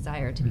 wanting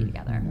desire to be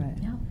together. Right.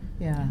 Yeah.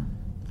 Yeah.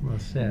 Well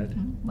said.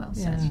 Well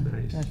Yeah. said.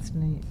 Nice. That's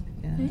neat.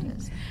 Yeah. It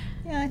is.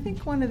 Yeah, I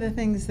think one of the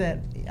things that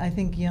I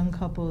think young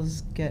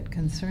couples get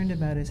concerned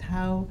about is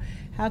how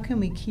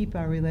can we keep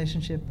our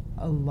relationship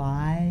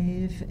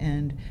alive,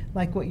 and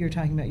like what you're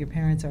talking about, your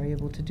parents are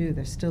able to do.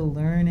 They're still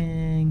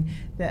learning.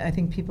 That I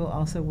think people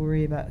also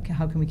worry about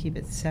how can we keep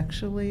it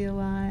sexually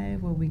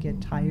alive. Will we get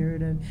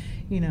tired of,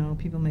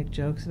 people make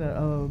jokes about,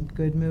 oh,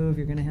 good move,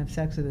 you're going to have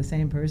sex with the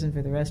same person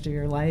for the rest of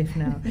your life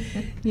now.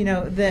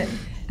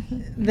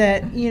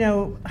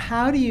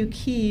 How do you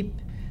keep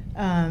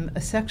a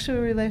sexual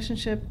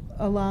relationship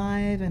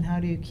alive, and how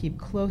do you keep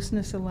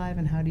closeness alive,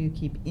 and how do you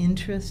keep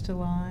interest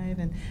alive?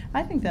 And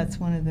I think that's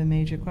one of the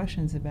major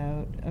questions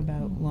about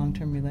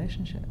long-term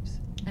relationships.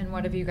 And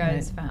what have you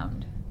guys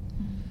found?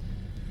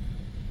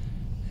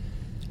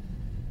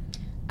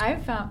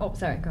 I've found. Oh,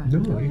 sorry. Go ahead.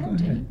 No, you go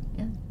ahead.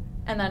 Yeah.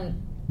 And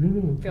then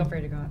No. feel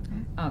free to go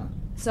ahead.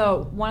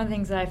 So one of the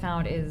things that I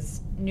found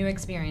is new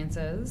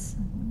experiences,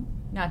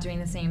 not doing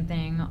the same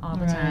thing all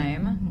the Right.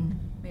 time.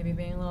 Maybe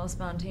being a little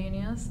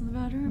spontaneous in the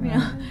bedroom,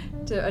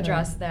 to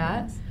address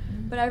that. Yes.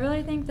 But I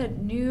really think that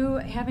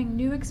having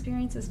new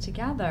experiences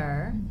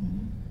together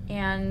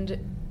and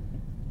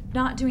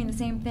not doing the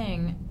same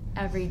thing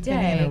every day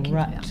Getting in a can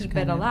rut, keep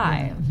kind it of,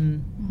 alive, yeah.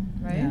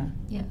 right? Yeah.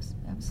 Yes,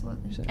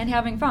 absolutely. So- And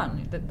having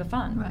fun, the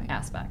fun Right.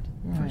 aspect.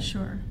 For Right.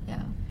 sure,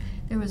 yeah.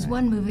 There was Right.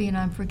 one movie, and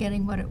I'm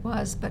forgetting what it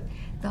was, but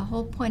the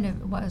whole point of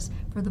it was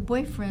for the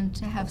boyfriend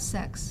to have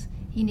sex,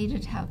 he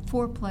needed to have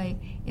foreplay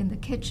in the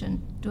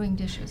kitchen doing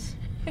dishes.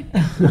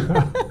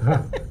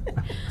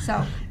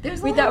 So there's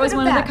a Wait, little that was bit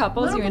one of the that,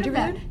 couples little you bit of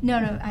that. interviewed?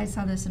 No, I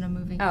saw this in a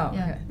movie. Oh,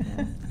 yeah, okay.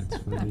 yeah. That's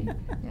funny.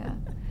 Yeah,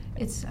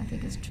 I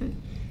think it's true.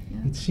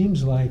 Yeah. It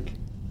seems like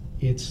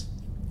it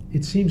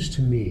seems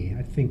to me,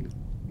 I think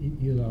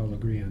you'll all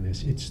agree on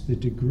this, it's the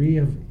degree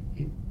of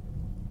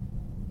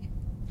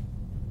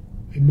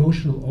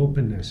emotional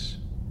openness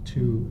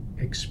to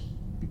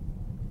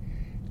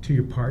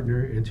your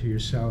partner and to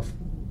yourself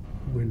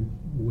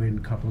when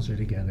couples are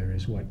together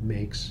is what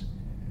makes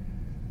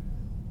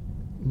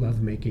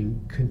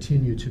lovemaking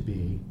continue to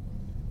be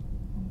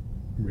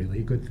really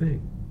a good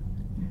thing.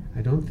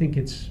 I don't think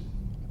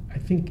I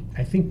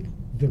think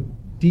the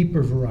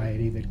deeper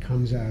variety that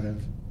comes out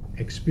of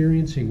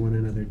experiencing one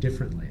another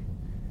differently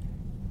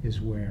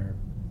is where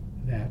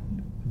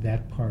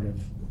that part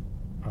of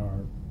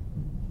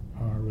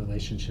our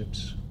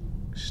relationships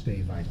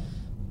stay vital.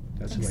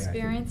 That's the way I think.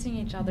 Experiencing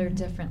each other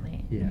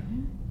differently. Yeah.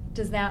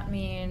 Does that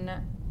mean,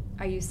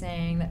 are you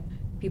saying that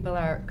people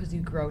are, because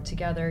you grow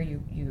together,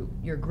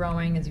 you're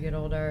growing as you get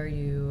older,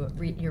 you're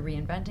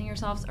reinventing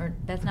yourselves, or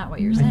that's not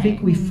what you're saying? I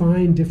think we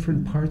find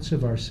different parts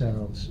of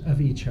ourselves,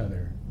 of each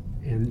other,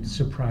 in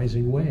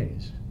surprising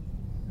ways.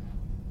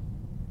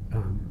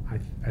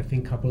 I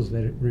think couples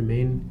that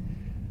remain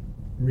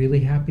really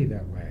happy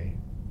that way,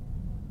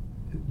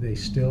 they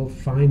still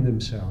find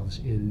themselves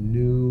in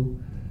new,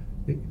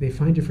 they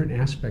find different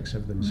aspects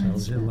of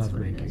themselves in That's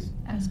what it lovemaking. is.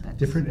 Aspects.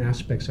 Different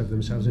aspects of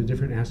themselves and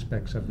different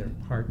aspects of their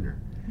partner.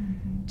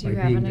 Do you by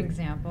have being an the-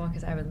 example?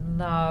 Because I would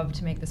love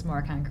to make this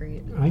more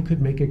concrete. I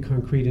could make it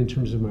concrete in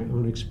terms of my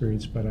own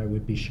experience, but I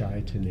would be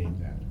shy to name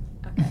that.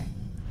 Okay,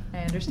 I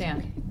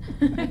understand.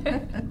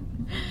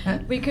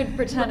 We could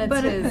pretend it's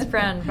But- his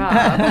friend Bob.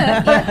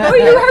 Oh,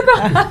 you are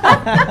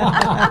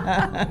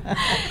Bob.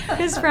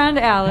 His friend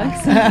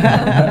Alex.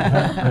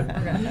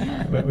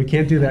 Okay. But we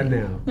can't do that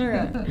now. All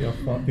right.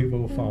 People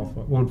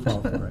won't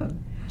fall for it.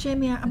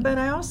 Jamie, but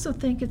I also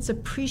think it's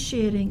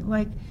appreciating,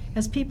 like,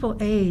 as people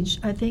age,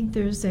 I think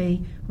there's a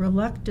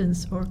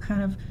reluctance, or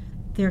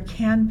there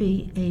can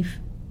be a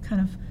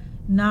kind of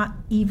not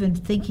even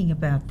thinking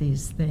about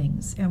these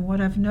things. And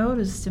what I've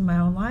noticed in my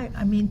own life,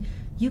 I mean,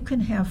 you can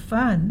have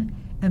fun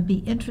and be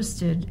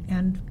interested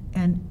and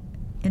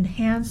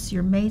enhance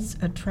your mate's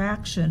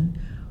attraction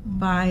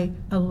by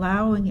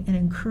allowing and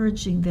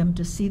encouraging them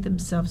to see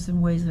themselves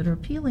in ways that are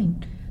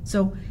appealing.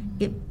 So,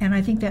 and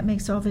I think that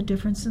makes all the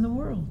difference in the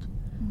world.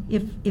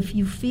 If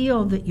you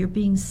feel that you're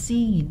being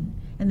seen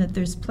and that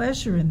there's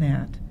pleasure in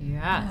that,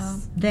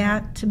 Yes.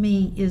 that to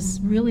me is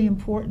really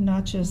important,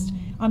 not just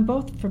for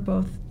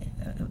both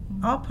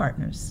all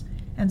partners.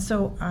 And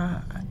so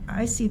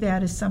I see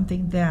that as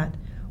something that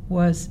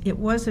was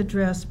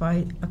addressed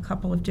by a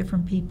couple of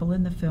different people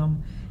in the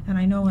film, and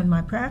I know in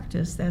my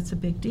practice that's a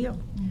big deal.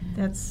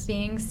 That's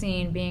Being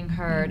seen, being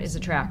heard is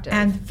attractive.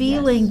 and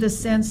feeling Yes. the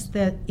sense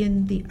that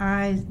in the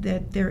eyes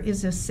that there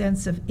is a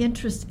sense of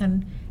interest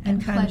and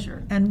kind pleasure,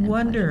 of and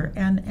wonder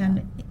pleasure.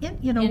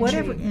 and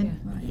whatever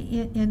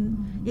Intrigue,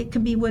 and it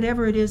can be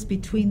whatever it is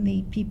between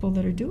the people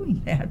that are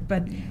doing that,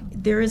 but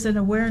there is an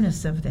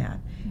awareness of that,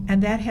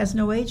 and that has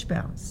no age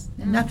bounds.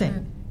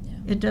 Nothing.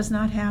 Yeah. It does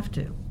not have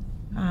to.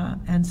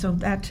 And so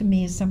that to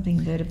me is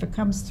something that if it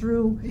comes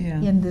through Yeah.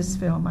 in this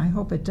film, I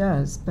hope it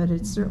does, but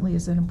it certainly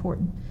is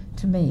important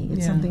to me.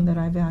 It's Yeah. something that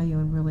I value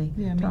and really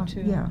Yeah, me talk.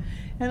 too. Yeah.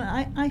 And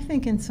I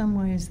think in some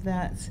ways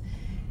that's,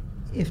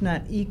 if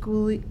not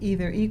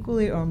either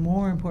equally or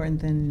more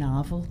important than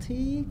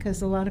novelty,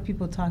 because a lot of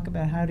people talk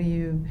about how do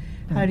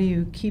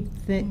you keep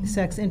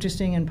sex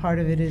interesting, and part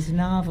of it is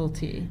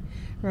novelty,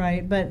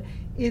 Right, but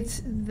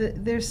sex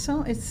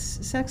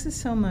is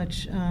so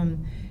much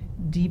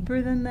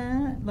deeper than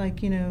that.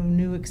 Like,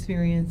 new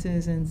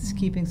experiences and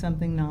keeping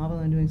something novel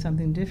and doing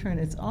something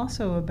different. It's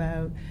also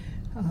about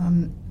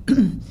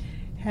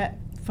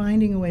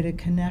finding a way to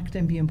connect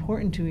and be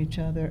important to each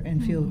other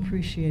and feel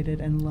appreciated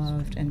and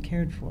loved and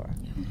cared for.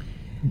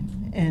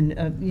 And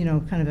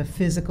kind of a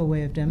physical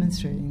way of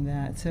demonstrating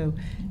that. So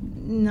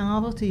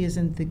novelty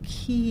isn't the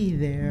key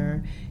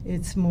there.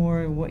 It's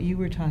more what you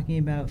were talking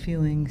about,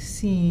 feeling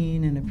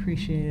seen and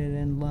appreciated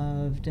and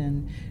loved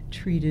and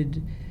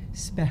treated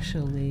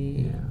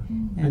specially.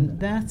 And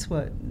that's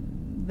what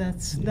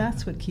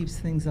keeps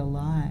things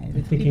alive.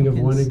 I'm thinking of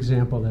one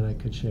example that I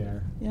could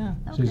share. Yeah.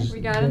 Okay.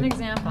 We got an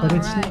example. But All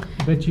right.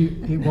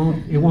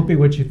 it won't be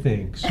what you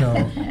think. So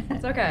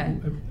It's okay.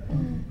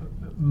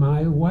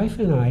 my wife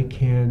and I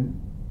can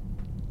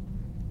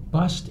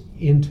bust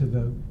into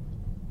the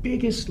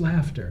biggest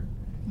laughter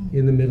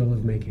in the middle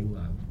of making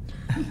love.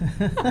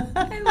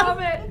 I love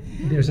it.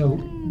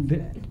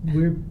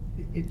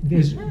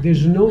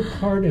 There's no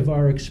part of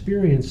our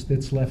experience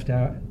that's left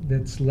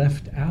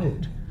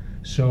out.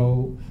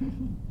 So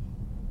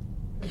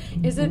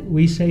Is it?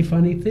 we say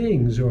funny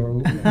things,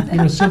 or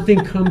something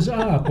comes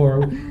up,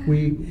 or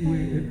we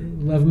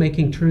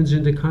lovemaking turns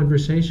into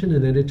conversation,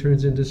 and then it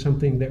turns into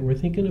something that we're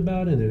thinking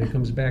about, and then it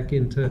comes back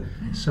into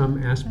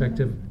some aspect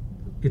of.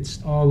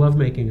 It's all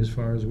lovemaking as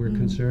far as we're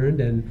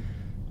concerned, and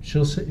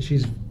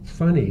she's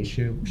funny.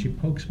 She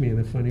pokes me in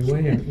a funny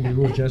way, and we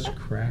will just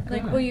crack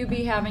Like, up. will you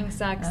be having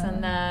sex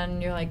and then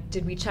you're like,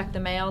 did we check the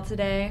mail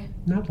today?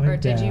 Not like Or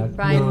did that. you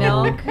buy No.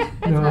 milk?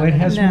 No, it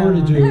has more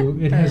to do.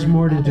 It has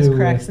more to There's do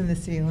cracks with. in the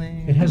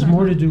ceiling. It has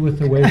more to do with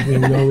the ways we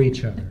know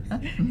each other.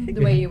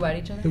 The way you wet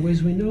each other? The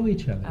ways we know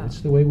each other. Oh.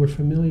 It's the way we're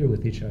familiar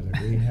with each other.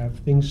 We have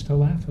things to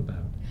laugh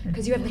about.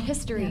 Because you have the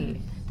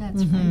history.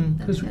 That's Mhm. right.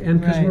 Because That's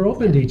right. Right. we're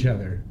open to each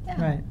other. Yeah.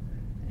 Right.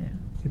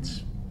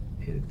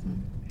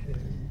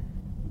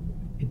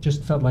 It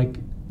just felt like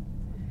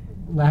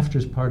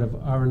laughter's part of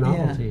our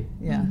novelty.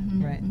 Yeah.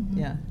 Mhm, Right. mhm.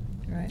 Yeah.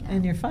 Right.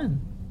 And you're fun.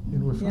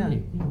 And we're Yeah,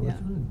 funny. Yeah, we're yeah.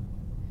 fun.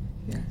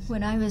 Yes.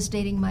 When I was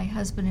dating my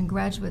husband in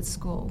graduate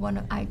school,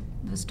 I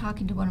was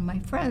talking to one of my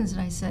friends,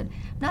 and I said,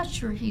 "I'm not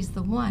sure he's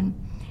the one."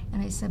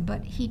 And I said,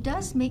 "But he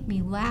does make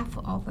me laugh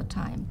all the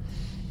time."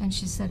 And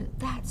she said,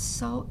 "That's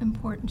so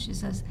important." She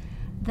says,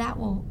 "That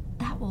will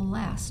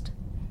last."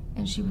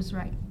 And she was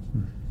right.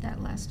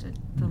 That lasted.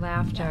 The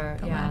laughter.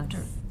 The yes. laughter.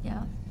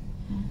 Yeah.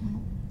 Mhm.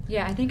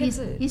 Yeah, I think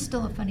He's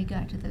still a funny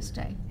guy to this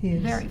day. He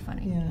is. Very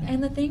funny. Yeah.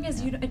 And the thing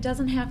is, it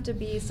doesn't have to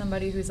be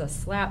somebody who's a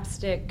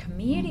slapstick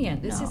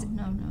comedian.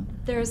 No.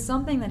 There's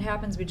something that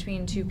happens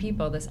between two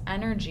people, this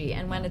energy,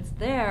 and when it's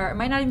there, it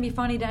might not even be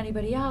funny to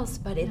anybody else,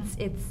 but it's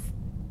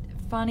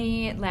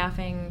funny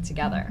laughing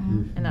together,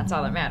 and that's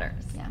all that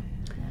matters. Yeah.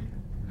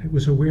 I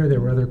was aware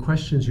there were other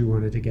questions you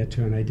wanted to get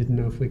to, and I didn't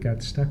know if we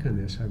got stuck on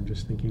this. I'm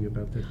just thinking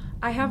about the.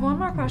 I have one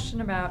more question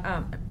about,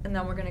 and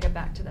then we're going to get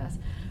back to this.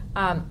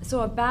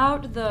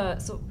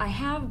 So I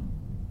have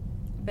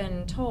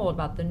been told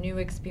about the new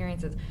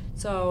experiences.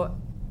 So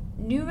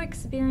new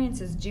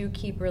experiences do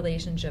keep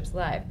relationships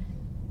alive,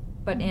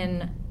 but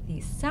in the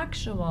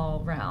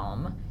sexual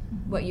realm,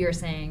 what you're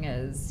saying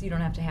is you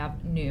don't have to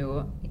have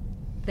new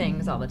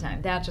things all the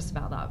time. That's just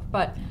about love.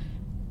 But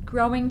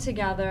growing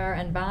together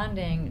and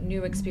bonding,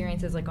 new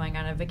experiences like going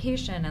on a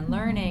vacation and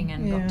learning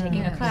and Yeah,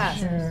 taking a class,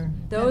 sure.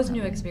 those new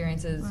Definitely.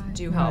 experiences Right.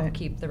 do help Right.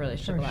 keep the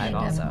relationship For alive sure.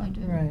 also.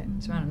 Definitely do. Right.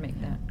 Just wanted to make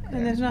that clear.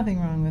 And there's nothing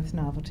wrong with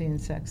novelty in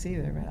sex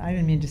either. But I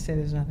didn't mean to say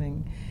there's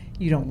nothing.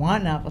 You don't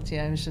want novelty.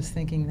 I was just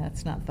thinking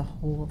that's not the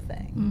whole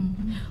thing.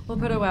 Mhm. We'll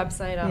put a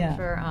website up Yeah.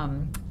 for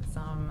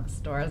some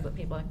stores that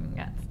people can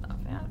get stuff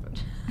at.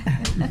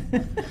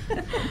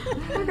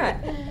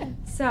 Okay,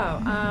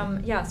 so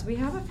yes, we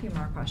have a few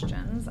more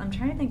questions. I'm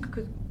trying to think,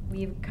 because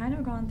we've kind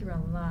of gone through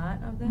a lot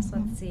of this.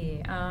 Let's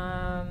see.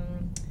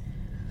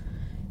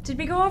 Did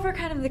we go over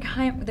kind of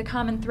the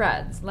common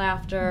threads?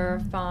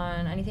 Laughter,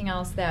 fun, anything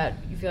else that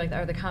you feel like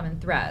are the common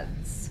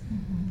threads?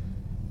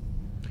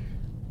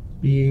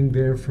 Being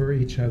there for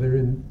each other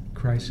in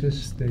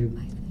crisis,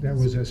 that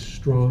was a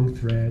strong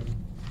thread.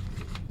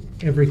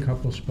 Every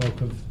couple spoke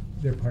of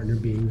their partner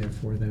being there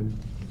for them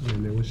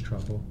when there was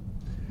trouble.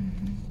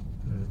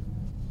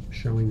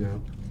 Showing up,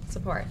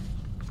 Support.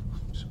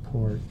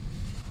 support,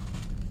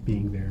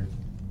 being there,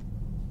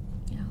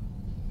 Yeah.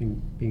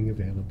 being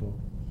available.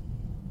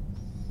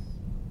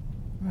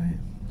 Right.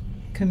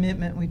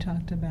 Commitment we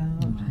talked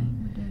about. Right.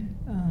 We did.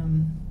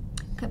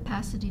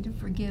 Capacity to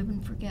forgive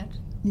and forget.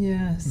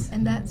 Yes.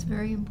 And that's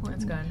very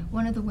important. That's good.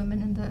 One of the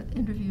women in the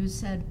interview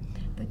said,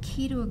 the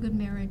key to a good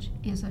marriage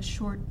is a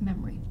short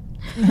memory.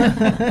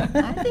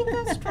 I think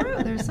that's true.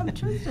 There's some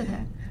truth to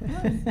that.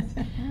 Yeah.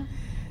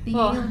 Being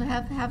Well- able to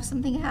have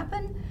something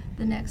happen,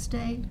 the next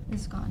day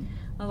is gone.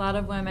 A lot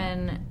of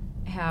women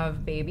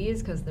have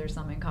babies because there's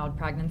something called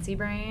pregnancy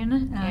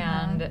brain,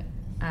 and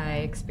I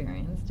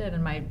experienced it,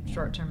 and my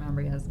short-term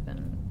memory has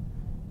been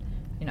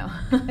you know.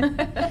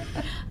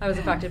 I was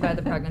affected by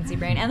the pregnancy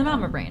brain and the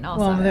mama brain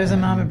also. Well, there's a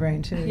mama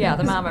brain too. Yeah,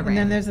 the mama brain.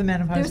 And then there's the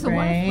menopause There's a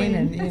wife brain, brain.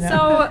 and you know,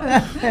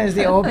 So- there's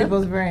the old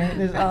people's brain.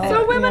 There's all,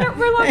 So women,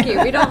 we're lucky.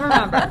 We don't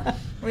remember.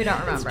 We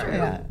don't That's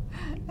remember.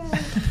 true.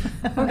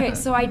 Yeah. Okay,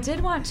 so I did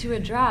want to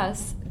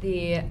address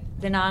the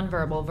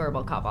nonverbal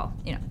verbal couple.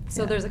 You know,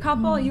 so Yeah. there's a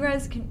couple. You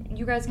guys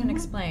can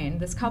explain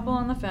this couple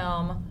in the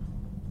film,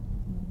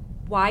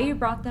 why you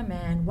brought them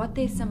in, what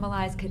they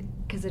symbolize,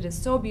 because it is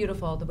so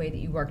beautiful the way that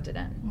you worked it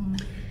in.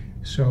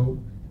 So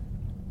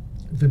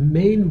the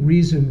main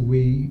reason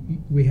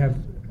we have,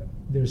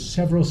 there's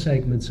several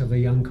segments of a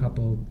young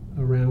couple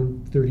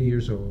around 30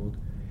 years old,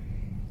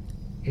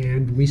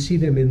 and we see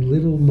them in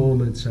little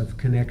moments of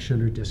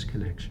connection or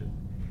disconnection.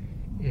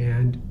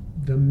 And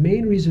the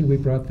main reason we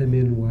brought them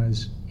in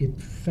was it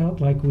felt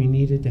like we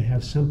needed to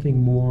have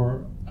something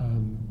more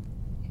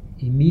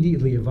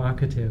immediately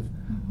evocative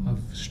of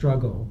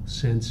struggle,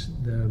 since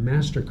the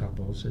master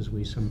couples, as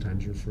we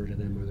sometimes refer to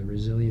them, or the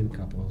resilient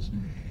couples,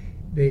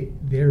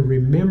 they're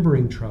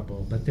remembering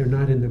trouble, but they're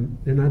not in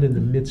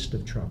the midst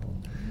of trouble.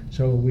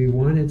 So we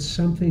wanted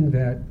something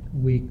that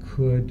we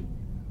could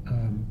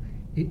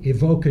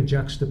evoke a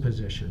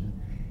juxtaposition,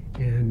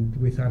 and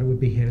we thought it would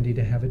be handy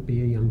to have it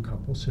be a young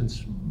couple,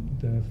 since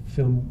the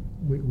film,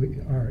 we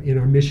are in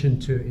our mission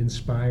to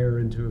inspire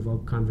and to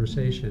evoke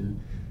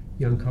conversation.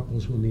 Young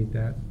couples will need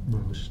that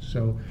most.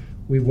 So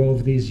we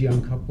wove these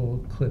young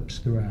couple clips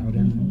throughout,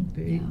 and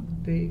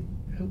they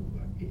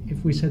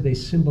if we said they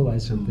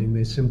symbolize something,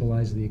 they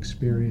symbolize the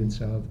experience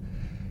of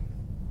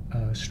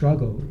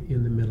struggle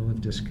in the middle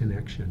of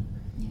disconnection.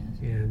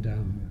 And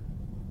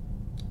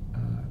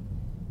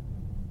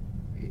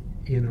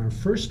in our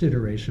first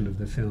iteration of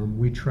the film,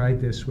 we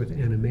tried this with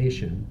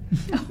animation.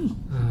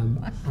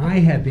 I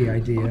had the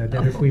idea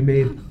that if we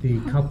made the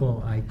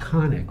couple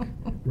iconic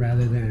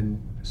rather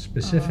than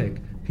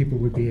specific, people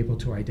would be able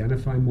to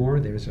identify more.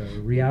 There's a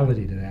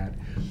reality to that.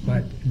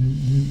 But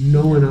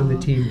no one on the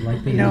team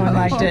liked the No one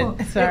animation.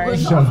 liked it. Sorry.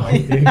 So,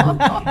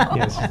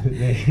 yes,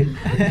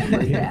 It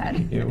was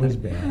bad. It was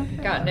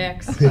bad. Got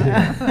nixed.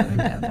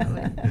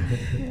 Definitely.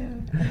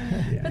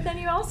 Yeah. But then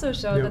you also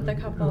showed No, that the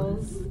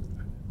couples.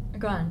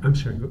 Go on. I'm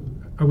sorry.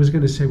 I was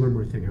going to say one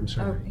more thing. I'm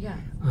sorry. Oh, yeah.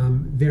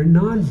 They're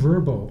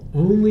nonverbal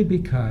only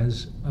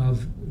because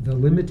of the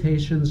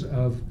limitations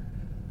of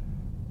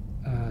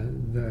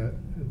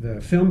the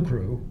film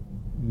crew,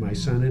 my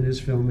son and his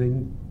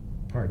filming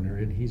partner,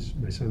 and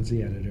my son's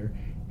the editor,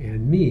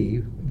 and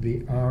me,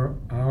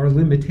 our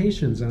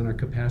limitations on our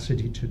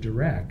capacity to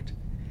direct.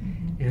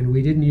 And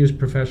we didn't use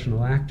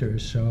professional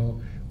actors,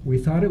 so we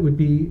thought it would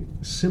be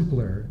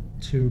simpler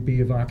to be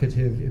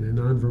evocative in a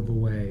nonverbal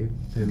way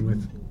than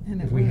with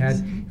And it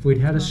if we'd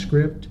had a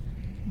script,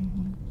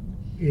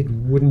 it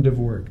wouldn't have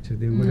worked. It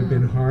would have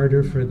been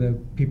harder for the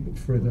people.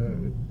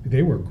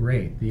 They were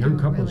great. The young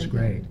were couple's really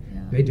great. good,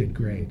 yeah. They did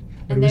great.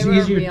 But And it they was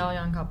were easier. a real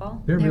young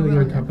couple. They're They're really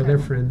really young couple. young They're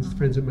couple.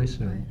 friends of my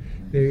son.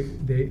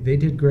 Right. They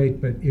did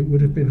great, but it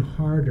would have been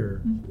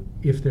harder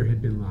if there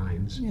had been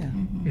lines, Yeah.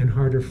 and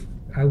harder.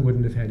 I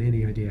wouldn't have had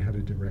any idea how to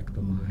direct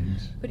the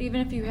lines. But even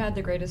if you had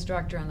the greatest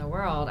director in the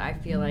world, I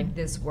feel like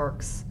this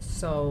works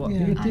so Yeah.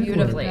 It did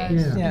beautifully. work.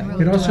 Yes, Yeah. it It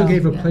really also does.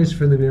 gave a Yeah. place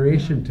for the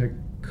narration to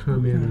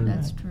come in on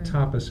That's true.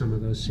 top of some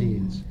of those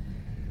scenes.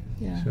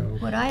 Yeah. So.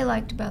 What I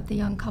liked about the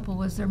young couple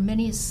was there are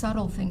many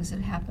subtle things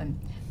that happen.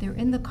 They're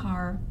in the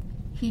car,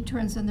 he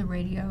turns on the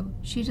radio,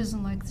 she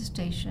doesn't like the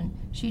station,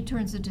 she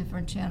turns a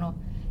different channel,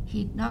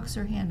 he knocks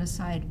her hand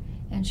aside,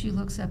 and she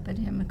looks up at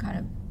him and kind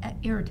of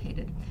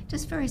irritated.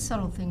 Just very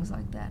subtle things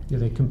like that. Yeah,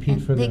 they compete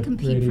And for they the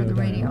compete radio for the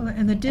radio. dial. Well,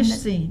 and the dish then-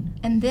 scene.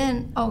 And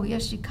then, oh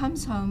yes, she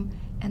comes home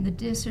and the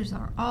dishes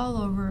are all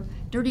over,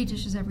 dirty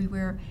dishes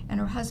everywhere, and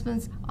her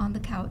husband's on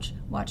the couch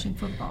watching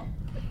football.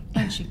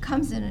 And she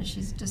comes in and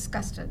she's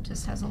disgusted,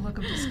 just has a look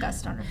of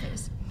disgust on her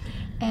face.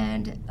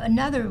 And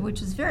another,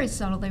 which is very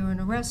subtle, they were in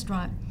a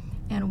restaurant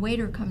and a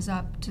waiter comes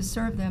up to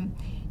serve them,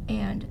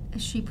 and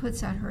she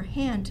puts out her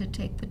hand to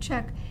take the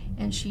check,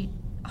 and she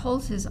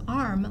holds his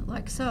arm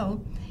like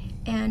so,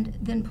 and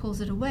then pulls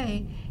it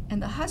away,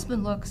 and the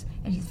husband looks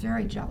and he's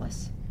very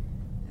jealous.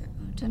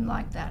 Didn't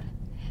like that.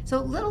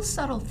 So little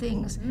subtle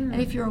things,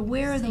 and if you're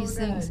aware of So these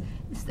things,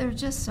 good. they're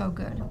just so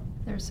good.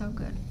 They're so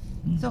good,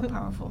 so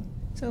powerful.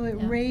 So it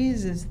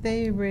Yeah.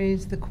 they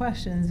raised the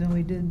questions, and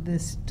we did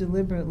this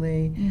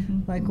deliberately.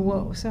 Like,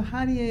 what? So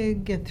how do you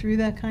get through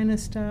that kind of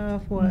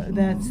stuff? What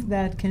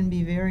that can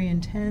be very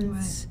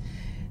intense.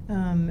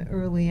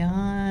 Early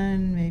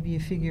on, maybe you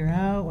figure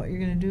out what you're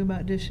going to do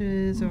about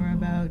dishes, or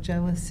about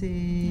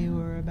jealousy,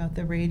 or about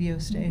the radio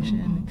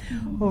station.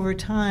 Over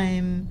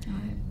time,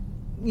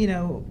 you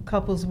know,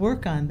 couples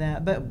work on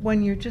that. But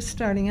when you're just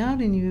starting out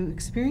and you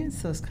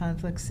experience those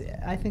conflicts,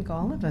 I think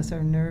all of us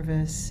are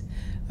nervous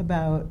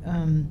about,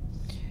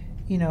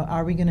 you know,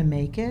 are we going to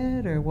make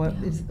it, or what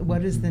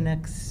is the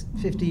next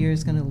 50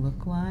 years going to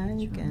look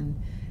like? Sure. And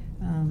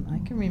I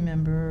can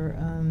remember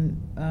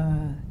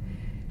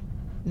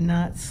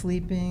not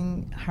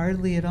sleeping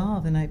hardly at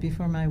all the night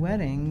before my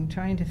wedding,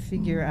 trying to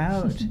figure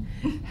out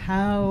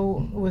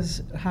was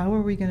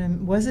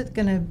it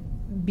going to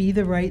be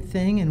the right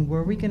thing, and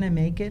were we going to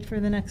make it for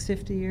the next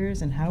 50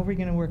 years, and how are we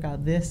going to work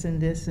out this and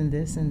this and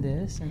this and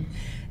this, and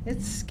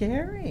it's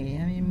scary.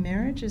 I mean,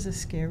 marriage is a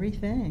scary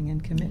thing,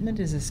 and commitment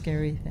is a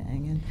scary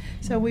thing, and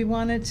so we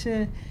wanted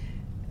to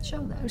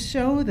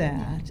show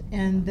that,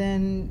 and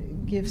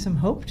then give some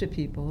hope to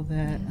people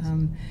that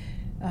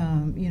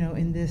you know,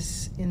 in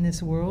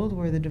this world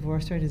where the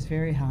divorce rate is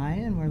very high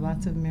and where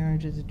lots of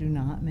marriages do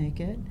not make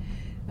it,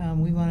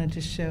 we wanted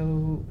to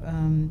show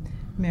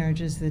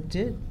marriages that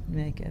did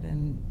make it,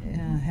 and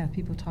have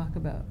people talk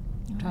about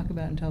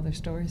and tell their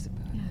stories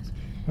about it.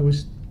 I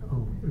was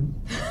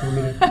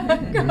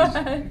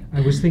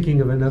I was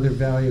thinking of another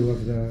value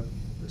of the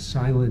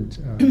silent,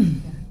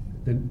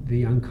 the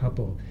young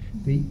couple.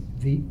 The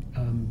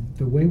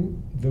way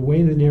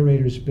the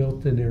narrators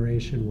built the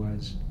narration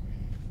was,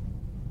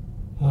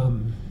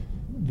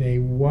 they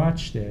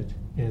watched it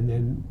and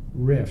then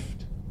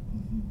riffed.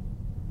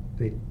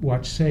 They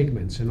watched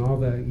segments, and all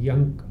the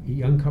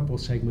young couple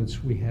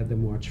segments we had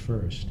them watch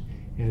first,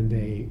 and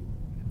we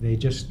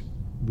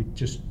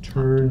just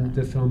turned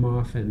the film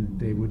off, and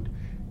they would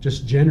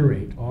just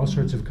generate all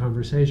sorts of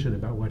conversation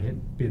about what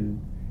had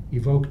been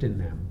evoked in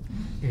them,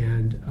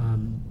 and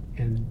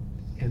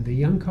the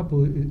young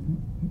couple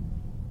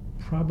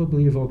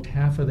probably evoked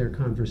half of their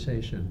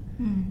conversation,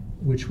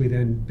 which we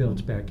then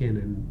built back in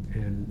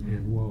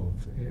and wove.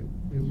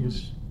 It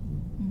was.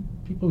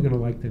 People are going to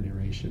like the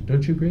narration.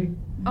 Don't you agree?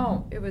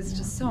 Oh, it was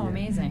just so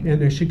amazing.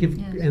 And I should give.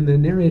 And the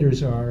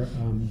narrators are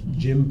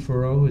Jim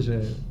Furrow, who's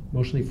a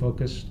emotionally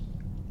focused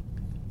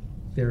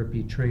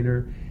therapy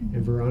trainer,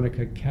 and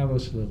Veronica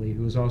Callos-Lilly,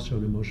 who is also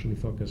an emotionally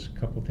focused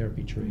couple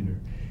therapy trainer.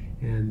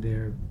 And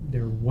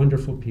they're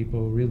wonderful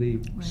people,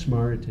 really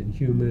smart and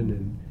human,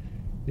 and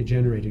they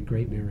generated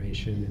great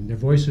narration. And their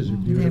voices are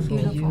beautiful.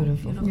 They're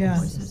beautiful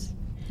voices.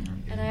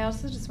 And I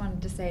also just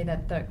wanted to say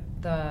that the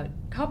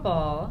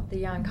couple, the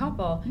young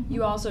couple,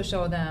 you also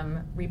show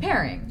them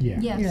repairing. Yeah.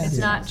 Yes. It's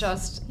not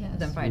just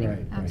them fighting.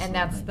 Right. And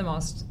that's the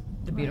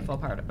beautiful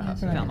part about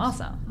the film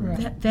also.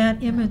 Right.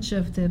 That image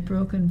of the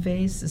broken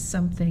vase is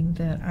something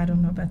that, I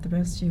don't know about the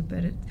rest of you,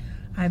 but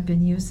I've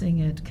been using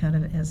it kind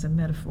of as a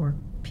metaphor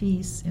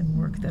piece in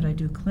work that I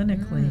do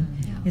clinically.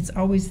 It's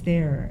always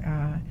there,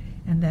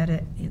 and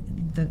that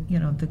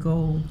the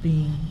gold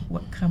being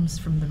what comes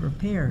from the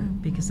repair,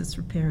 because it's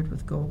repaired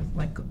with gold,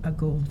 like a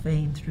gold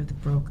vein through the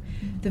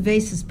the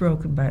vase is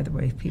broken, by the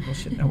way. People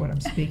should know what I'm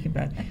speaking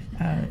about.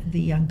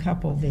 The young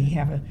couple, they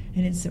have an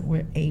incident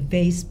where a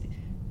vase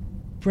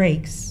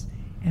breaks,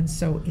 and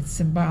so it's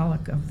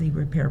symbolic of the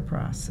repair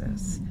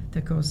process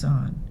that goes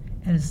on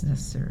and is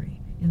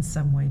necessary in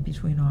some way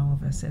between all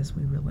of us as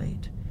we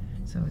relate.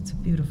 So it's a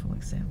beautiful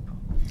example.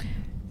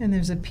 And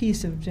there's a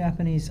piece of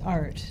Japanese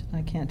art,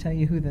 I can't tell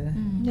you who the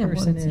Yeah,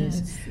 person well,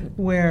 is,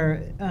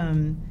 where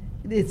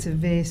it's a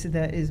vase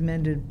that is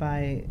mended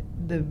by,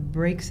 the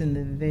breaks in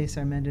the vase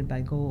are mended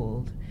by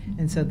gold,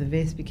 and so the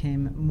vase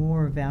became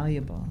more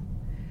valuable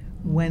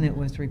when it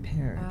was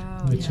repaired.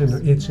 Oh, It's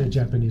a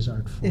Japanese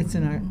art form. It's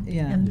an art,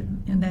 yeah.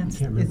 And I that's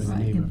can't remember the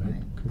name of right.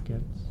 it. I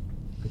can't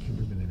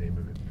remember the name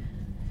of it.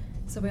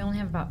 So we only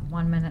have about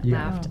 1 minute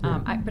Yeah. left.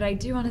 Oh, But I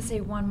do want to say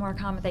one more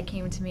comment that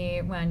came to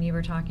me when you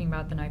were talking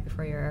about the night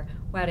before your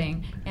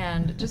wedding.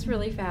 And just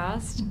really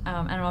fast,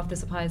 I don't know if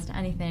this applies to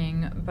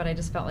anything, but I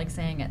just felt like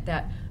saying it,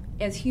 that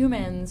as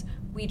humans,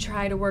 we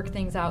try to work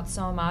things out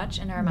so much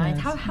in our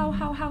minds. Yes.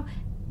 How?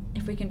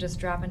 If we can just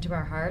drop into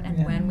our heart, and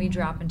Yeah. when we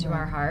drop into Right.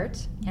 our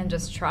heart and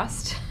just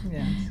trust,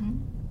 Yes, That's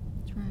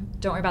right.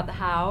 don't worry about the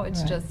how, it's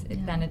Right. just,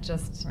 then it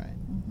just, right,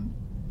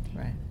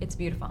 right. it's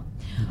beautiful.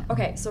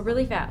 Okay, so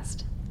really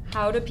fast.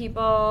 How do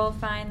people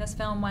find this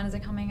film? When is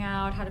it coming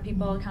out? How do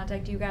people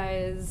contact you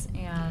guys?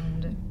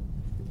 And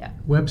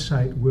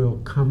Website will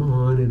come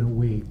on in a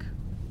week.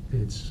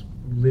 It's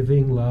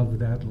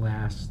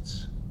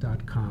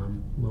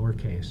livinglovethatlasts.com,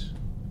 lowercase.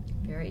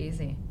 very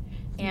easy.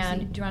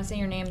 And do you want to say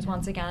your names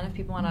once again if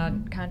people want to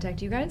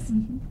contact you guys?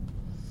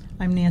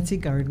 I'm Nancy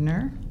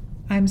Gardner.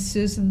 I'm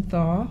Susan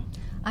Thaw.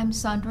 I'm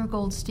Sandra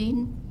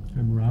Goldstein.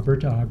 I'm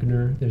Robert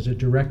Ogner. There's a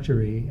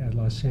directory at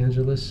Los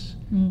Angeles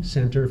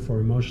Center for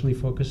Emotionally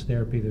Focused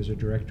Therapy. There's a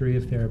directory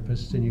of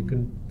therapists, and you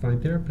can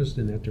find therapists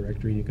in that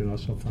directory, and you can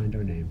also find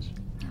our names.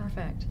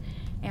 Perfect.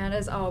 And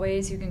as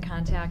always, you can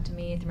contact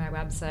me through my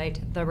website,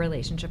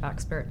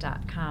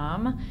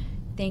 therelationshipexpert.com.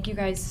 Thank you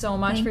guys so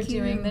much Thank for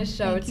doing you. this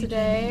show Thank you,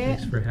 today.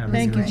 Thanks for having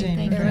Thank you, us.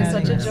 Jamie, Thank for you. It was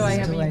having such a us. joy It's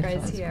having you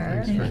delightful. guys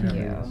here. Thanks for Thank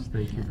having you. us.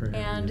 Thank you for having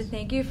And us.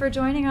 thank you for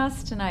joining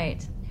us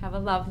tonight. Have a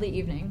lovely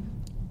evening.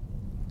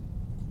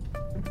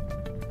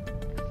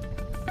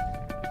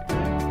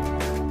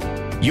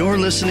 You're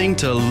listening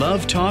to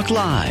Love Talk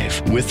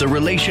Live with the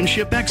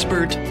relationship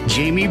expert,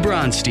 Jamie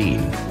Bronstein,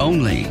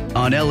 only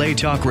on LA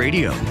Talk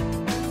Radio.